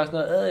Gris, det er bare sådan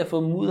noget, jeg har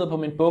fået mudder på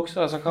mine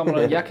bukser, og så kommer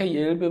der, jeg kan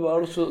hjælpe, hvor er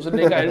du sød, så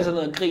ligger alle sådan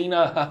noget og griner,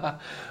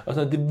 og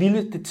sådan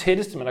noget. Det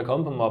tætteste, man er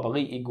kommet på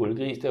mobberi i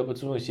Gurli Gris, det var på et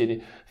tidspunkt, siger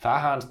de, far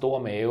har en stor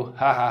mave,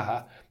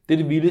 Det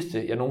er det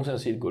vildeste, jeg nogensinde har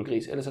set i Gurli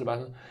Gris. Ellers er det bare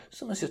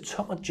sådan, man ser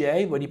Tom og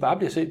Jerry, hvor de bare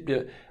de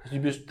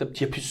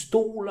har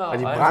pistoler. Og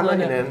de brænder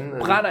hinanden.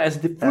 Brænder,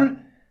 altså det er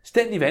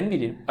fuldstændig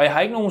vanvittigt. Og jeg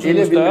har ikke nogen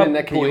sådan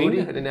større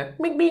pointe. Den er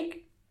mik.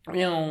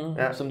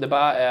 Ja. Som det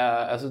bare er...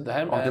 Altså,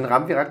 den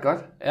ramte vi ret godt.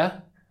 Ja.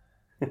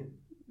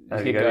 Vi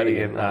skal gøre det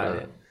igen. Nej.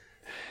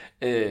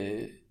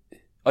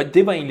 Og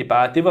det var egentlig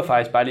bare, det var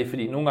faktisk bare lidt,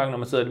 fordi nogle gange, når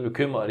man sidder lidt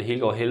bekymret, og det hele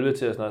går helvede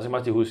til og sådan noget, så kan man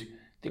også huske,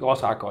 det går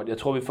også ret godt. Jeg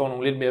tror, vi får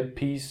nogle lidt mere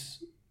peace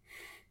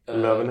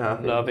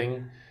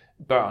loving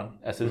børn.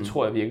 Altså det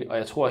tror jeg virkelig. Og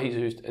jeg tror helt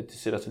seriøst, at det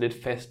sætter sig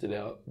lidt fast, det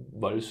der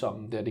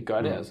voldsomme der. Det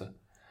gør det altså.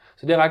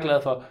 Så det er jeg ret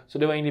glad for. Så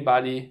det var egentlig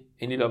bare lige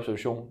en lille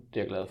observation, det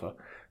er jeg glad for.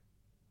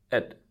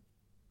 At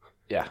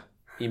Ja,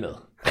 I med.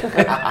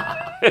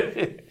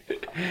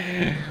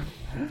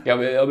 Jeg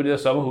var oppe i det der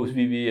sommerhus,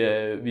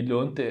 vi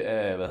lånte det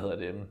af,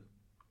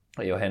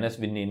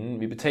 Johannas veninde.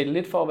 Vi betalte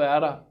lidt for at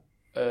være der,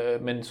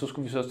 men så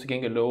skulle vi så også til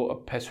gengæld love at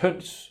passe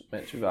høns,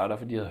 mens vi var der,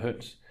 fordi de havde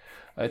høns.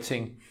 Og jeg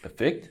tænkte,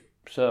 perfekt.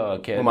 Så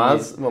kan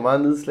hvor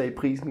meget nedslag i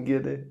prisen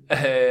giver det?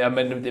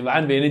 Men det var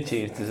en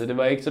vennetjeneste, så det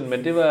var ikke sådan,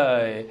 men det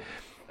var...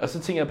 og så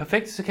tænkte jeg,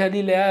 perfekt, så kan jeg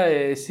lige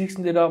lære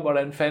Sixten lidt om,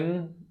 hvordan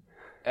fanden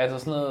altså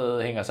sådan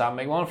noget hænger sammen,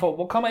 ikke?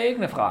 Hvor kommer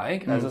æggene fra,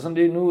 ikke? Altså sådan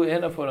det nu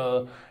hen og få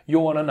noget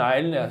jord og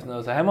neglene og sådan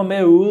noget. Så han var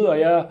med ude, og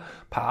jeg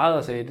parrede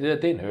og sagde,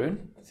 det er en høne,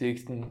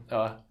 Sixten,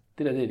 og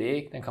det er et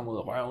æg, den kommer ud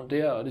af røven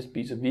der, og det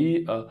spiser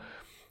vi, og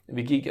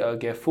vi gik og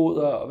gav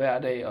foder hver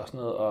dag og sådan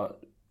noget, og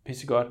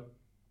pissegodt.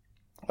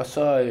 Og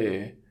så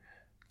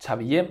tager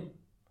vi hjem,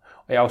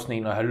 og jeg er jo sådan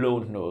en, når jeg har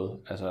lånt noget.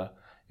 Altså,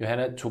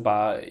 Johanna tog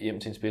bare hjem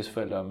til en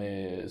spidsforælder,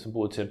 som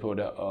boede tæt på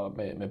der, og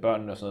med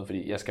børnene og sådan noget,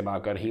 fordi jeg skal bare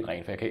gøre det helt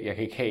rent, for jeg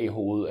kan ikke have i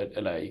hovedet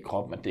eller i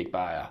kroppen, at det ikke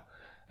bare er,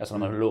 altså når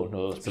man har lånt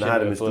noget. Så har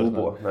det med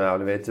stuebord, når jeg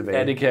afleverer tilbage.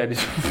 Ja, det kan jeg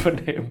ligesom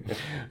fornemme,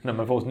 når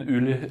man får sådan en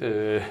ylde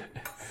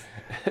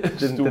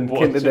den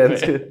kendte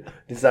danske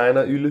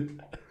designer Yle.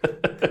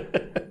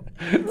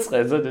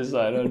 60'er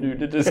designer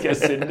Yle, det skal jeg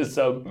sende det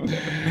som.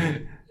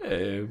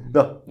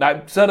 Nej,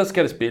 så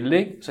skal det spille,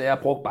 ikke? Så jeg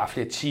har brugt bare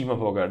flere timer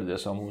på at gøre det der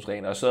sommerhus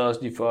rent, og så også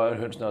lige for, at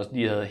hønsene også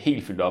lige havde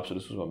helt fyldt op, så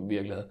det så som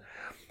virkelig havde.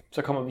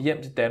 Så kommer vi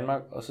hjem til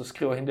Danmark, og så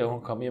skriver hende der,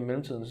 hun kommer hjem i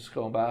mellemtiden, så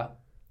skriver hun bare,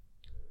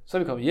 så er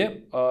vi kommet hjem,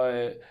 og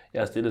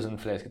jeg har stillet sådan en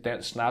flaske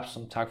dansk snaps,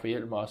 som tak for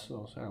hjælpen også,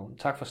 og så siger hun,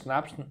 tak for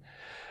snapsen.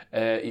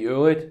 I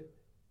øvrigt,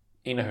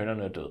 en af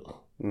hønerne er død.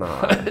 Nej.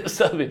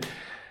 Så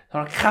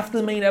var der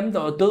kraftet med en af dem, der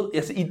var død.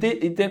 Altså,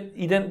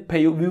 i den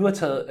periode, vi var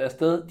taget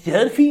afsted, de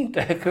havde det fint,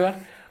 da jeg kørte.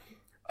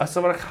 Og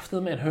så var der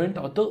kraftet med en høne,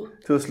 der var død.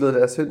 Du havde slået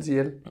deres høns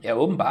ihjel? Ja,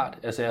 åbenbart.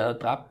 Altså, jeg havde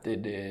dræbt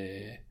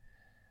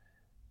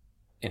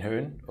en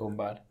høne,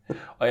 åbenbart.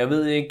 Og jeg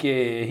ved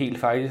ikke helt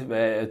faktisk,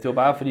 hvad... Det var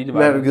bare fordi, det var...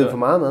 Hvad har du givet for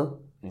meget mad?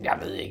 Jeg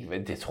ved ikke,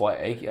 men det tror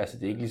jeg ikke. Altså,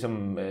 det er ikke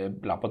ligesom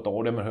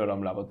Labrador, det man hørte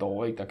om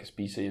Labrador, ikke, der kan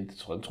spise ihjel. Det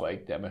tror jeg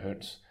ikke, det er med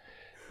høns.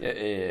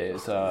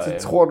 Det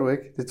tror du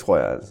ikke? Det tror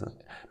jeg altså.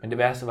 Men det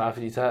værste var,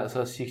 fordi så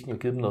har Sixten jo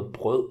givet dem noget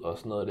brød og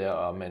sådan noget der.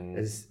 Og man...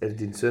 Er det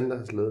din søn, der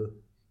har slået?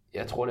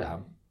 Jeg tror, det er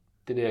ham.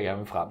 Det er det, jeg gerne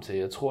vil frem til.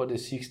 Jeg tror, det er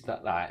Sixten.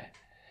 Nej.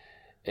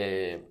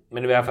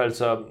 Men i hvert fald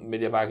så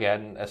vil jeg bare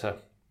gerne, altså...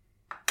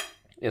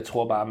 Jeg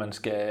tror bare, man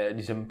skal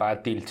ligesom bare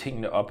dele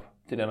tingene op.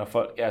 Det der, når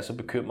folk er så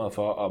bekymrede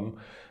for, om,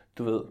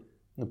 du ved,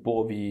 nu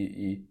bor vi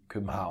i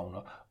København,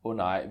 og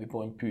nej, vi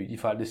bor i en by, de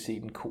får aldrig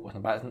set en ko.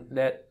 Sådan, bare sådan,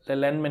 lad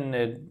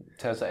landmændene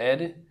tage sig af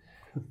det,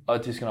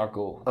 og det skal nok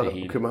gå, og det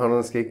hele.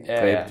 Københavnerne skal ikke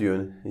dræbe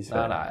dyrene i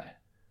Sverige. Nej.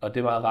 Og det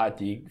er meget rart, at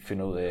de ikke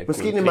finder ud af...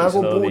 Måske det er meget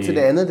god brug til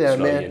det andet der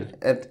med,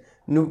 at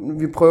nu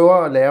vi prøver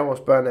at lære vores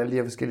børn alle de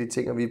her forskellige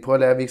ting, og vi prøver at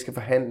lære, at vi ikke skal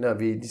forhandle, og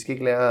de skal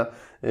ikke lære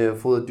at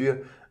fodre dyr.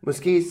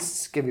 Måske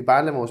skal vi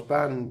bare lade vores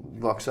børn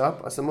vokse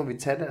op, og så må vi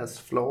tage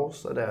deres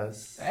flaws og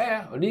deres... Ja,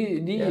 og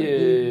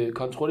lige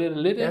kontrollere det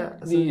lidt, ja,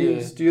 og så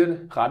lige styre det.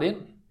 Ret ind.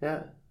 Ja,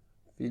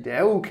 fordi det er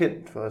jo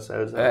ukendt for os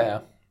alle sammen. Ja.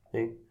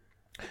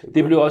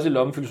 Det blev også lidt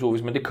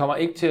lommefilosofisk, men det kommer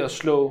ikke til at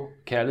slå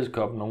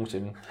kærlighedskoppen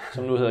nogensinde,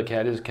 som nu hedder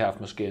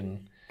kærlighedskaffemaskinen.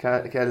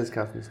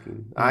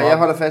 Kærlighedskaffemaskinen. Nej, jeg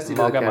holder fast i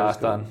det her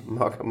kærlighedskoppen.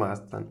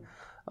 Mokka-masteren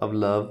of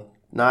love.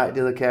 Nej, det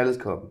hedder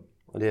kærlighedskoppen.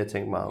 Og det har jeg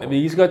tænkt meget over. Men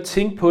vi skal godt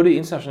tænke på det i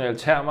internationale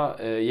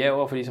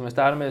termer, fordi som jeg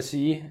startede med at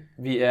sige,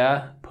 vi er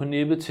på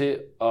nippet til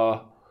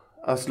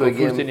at slå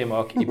fuldstændig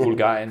amok i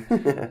Bulgarien.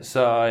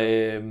 Så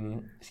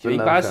skal vi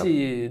ikke bare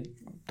sige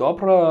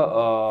dobro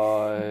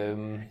og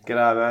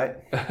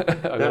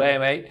goddag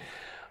med,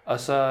 og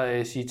så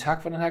sige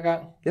tak for den her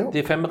gang. Jo.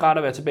 Det er fandme rart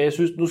at være tilbage. Jeg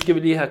synes, nu skal vi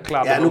lige have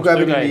klart nogle stykker. Ja,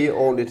 nu gør vi det lige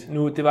ordentligt.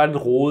 Nu, det var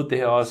lidt rodet det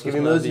her også. Skal vi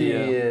mødes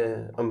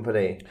om et par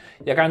dage?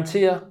 Jeg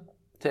garanterer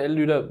til alle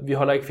lytter, vi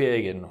holder ikke ferie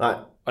igen nu. Nej.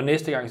 Og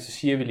næste gang, så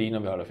siger vi lige, når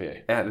vi holder ferie.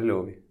 Ja, det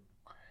lover vi.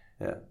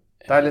 Ja.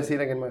 Dejligt at se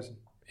dig igen, Martin.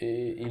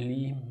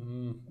 Lige.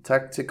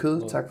 Tak til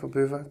Kød, tak for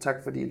bøffer, tak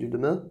fordi I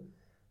lyttede med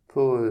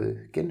på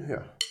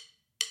Genhør.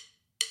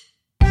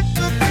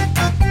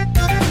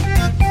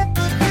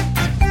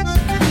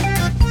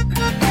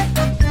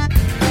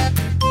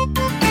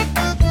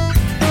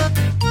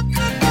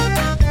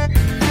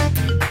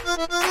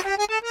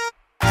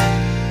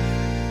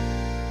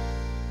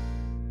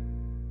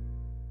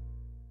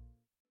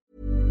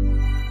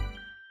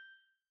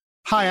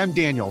 Hi, I'm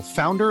Daniel,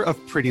 founder of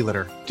Pretty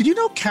Litter. Did you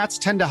know cats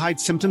tend to hide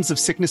symptoms of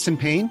sickness and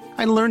pain?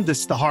 I learned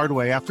this the hard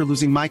way after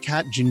losing my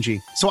cat, Gingy.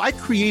 So I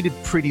created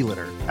Pretty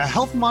Litter, a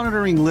health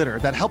monitoring litter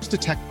that helps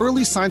detect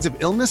early signs of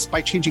illness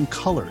by changing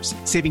colors,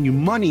 saving you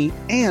money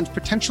and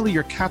potentially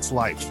your cat's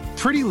life.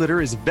 Pretty Litter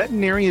is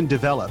veterinarian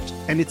developed,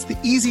 and it's the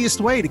easiest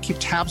way to keep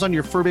tabs on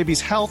your fur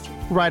baby's health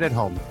right at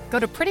home. Go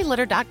to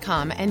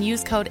prettylitter.com and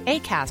use code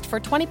ACAST for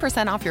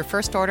 20% off your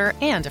first order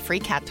and a free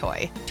cat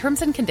toy.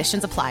 Terms and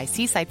conditions apply.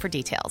 See site for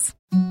details.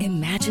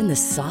 Imagine the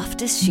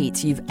softest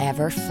sheets you've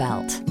ever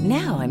felt.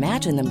 Now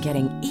imagine them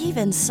getting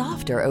even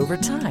softer over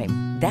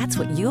time. That's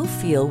what you'll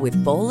feel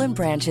with Boll &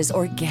 Branch's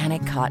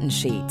organic cotton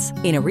sheets.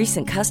 In a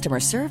recent customer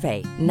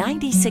survey,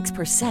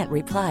 96%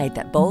 replied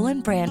that Boll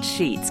 & Branch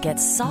sheets get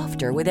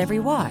softer with every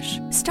wash.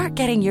 Start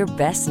getting your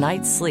best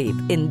night's sleep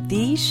in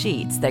these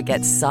sheets that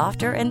get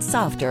softer and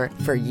softer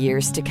for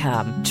years to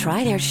come.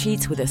 Try their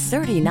sheets with a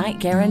 30-night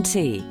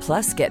guarantee.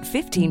 Plus, get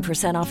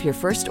 15% off your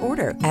first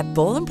order at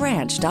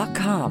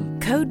bollandbranch.com.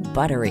 Code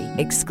BUTTERY.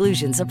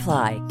 Exclusions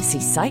apply.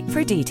 See site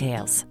for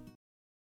details.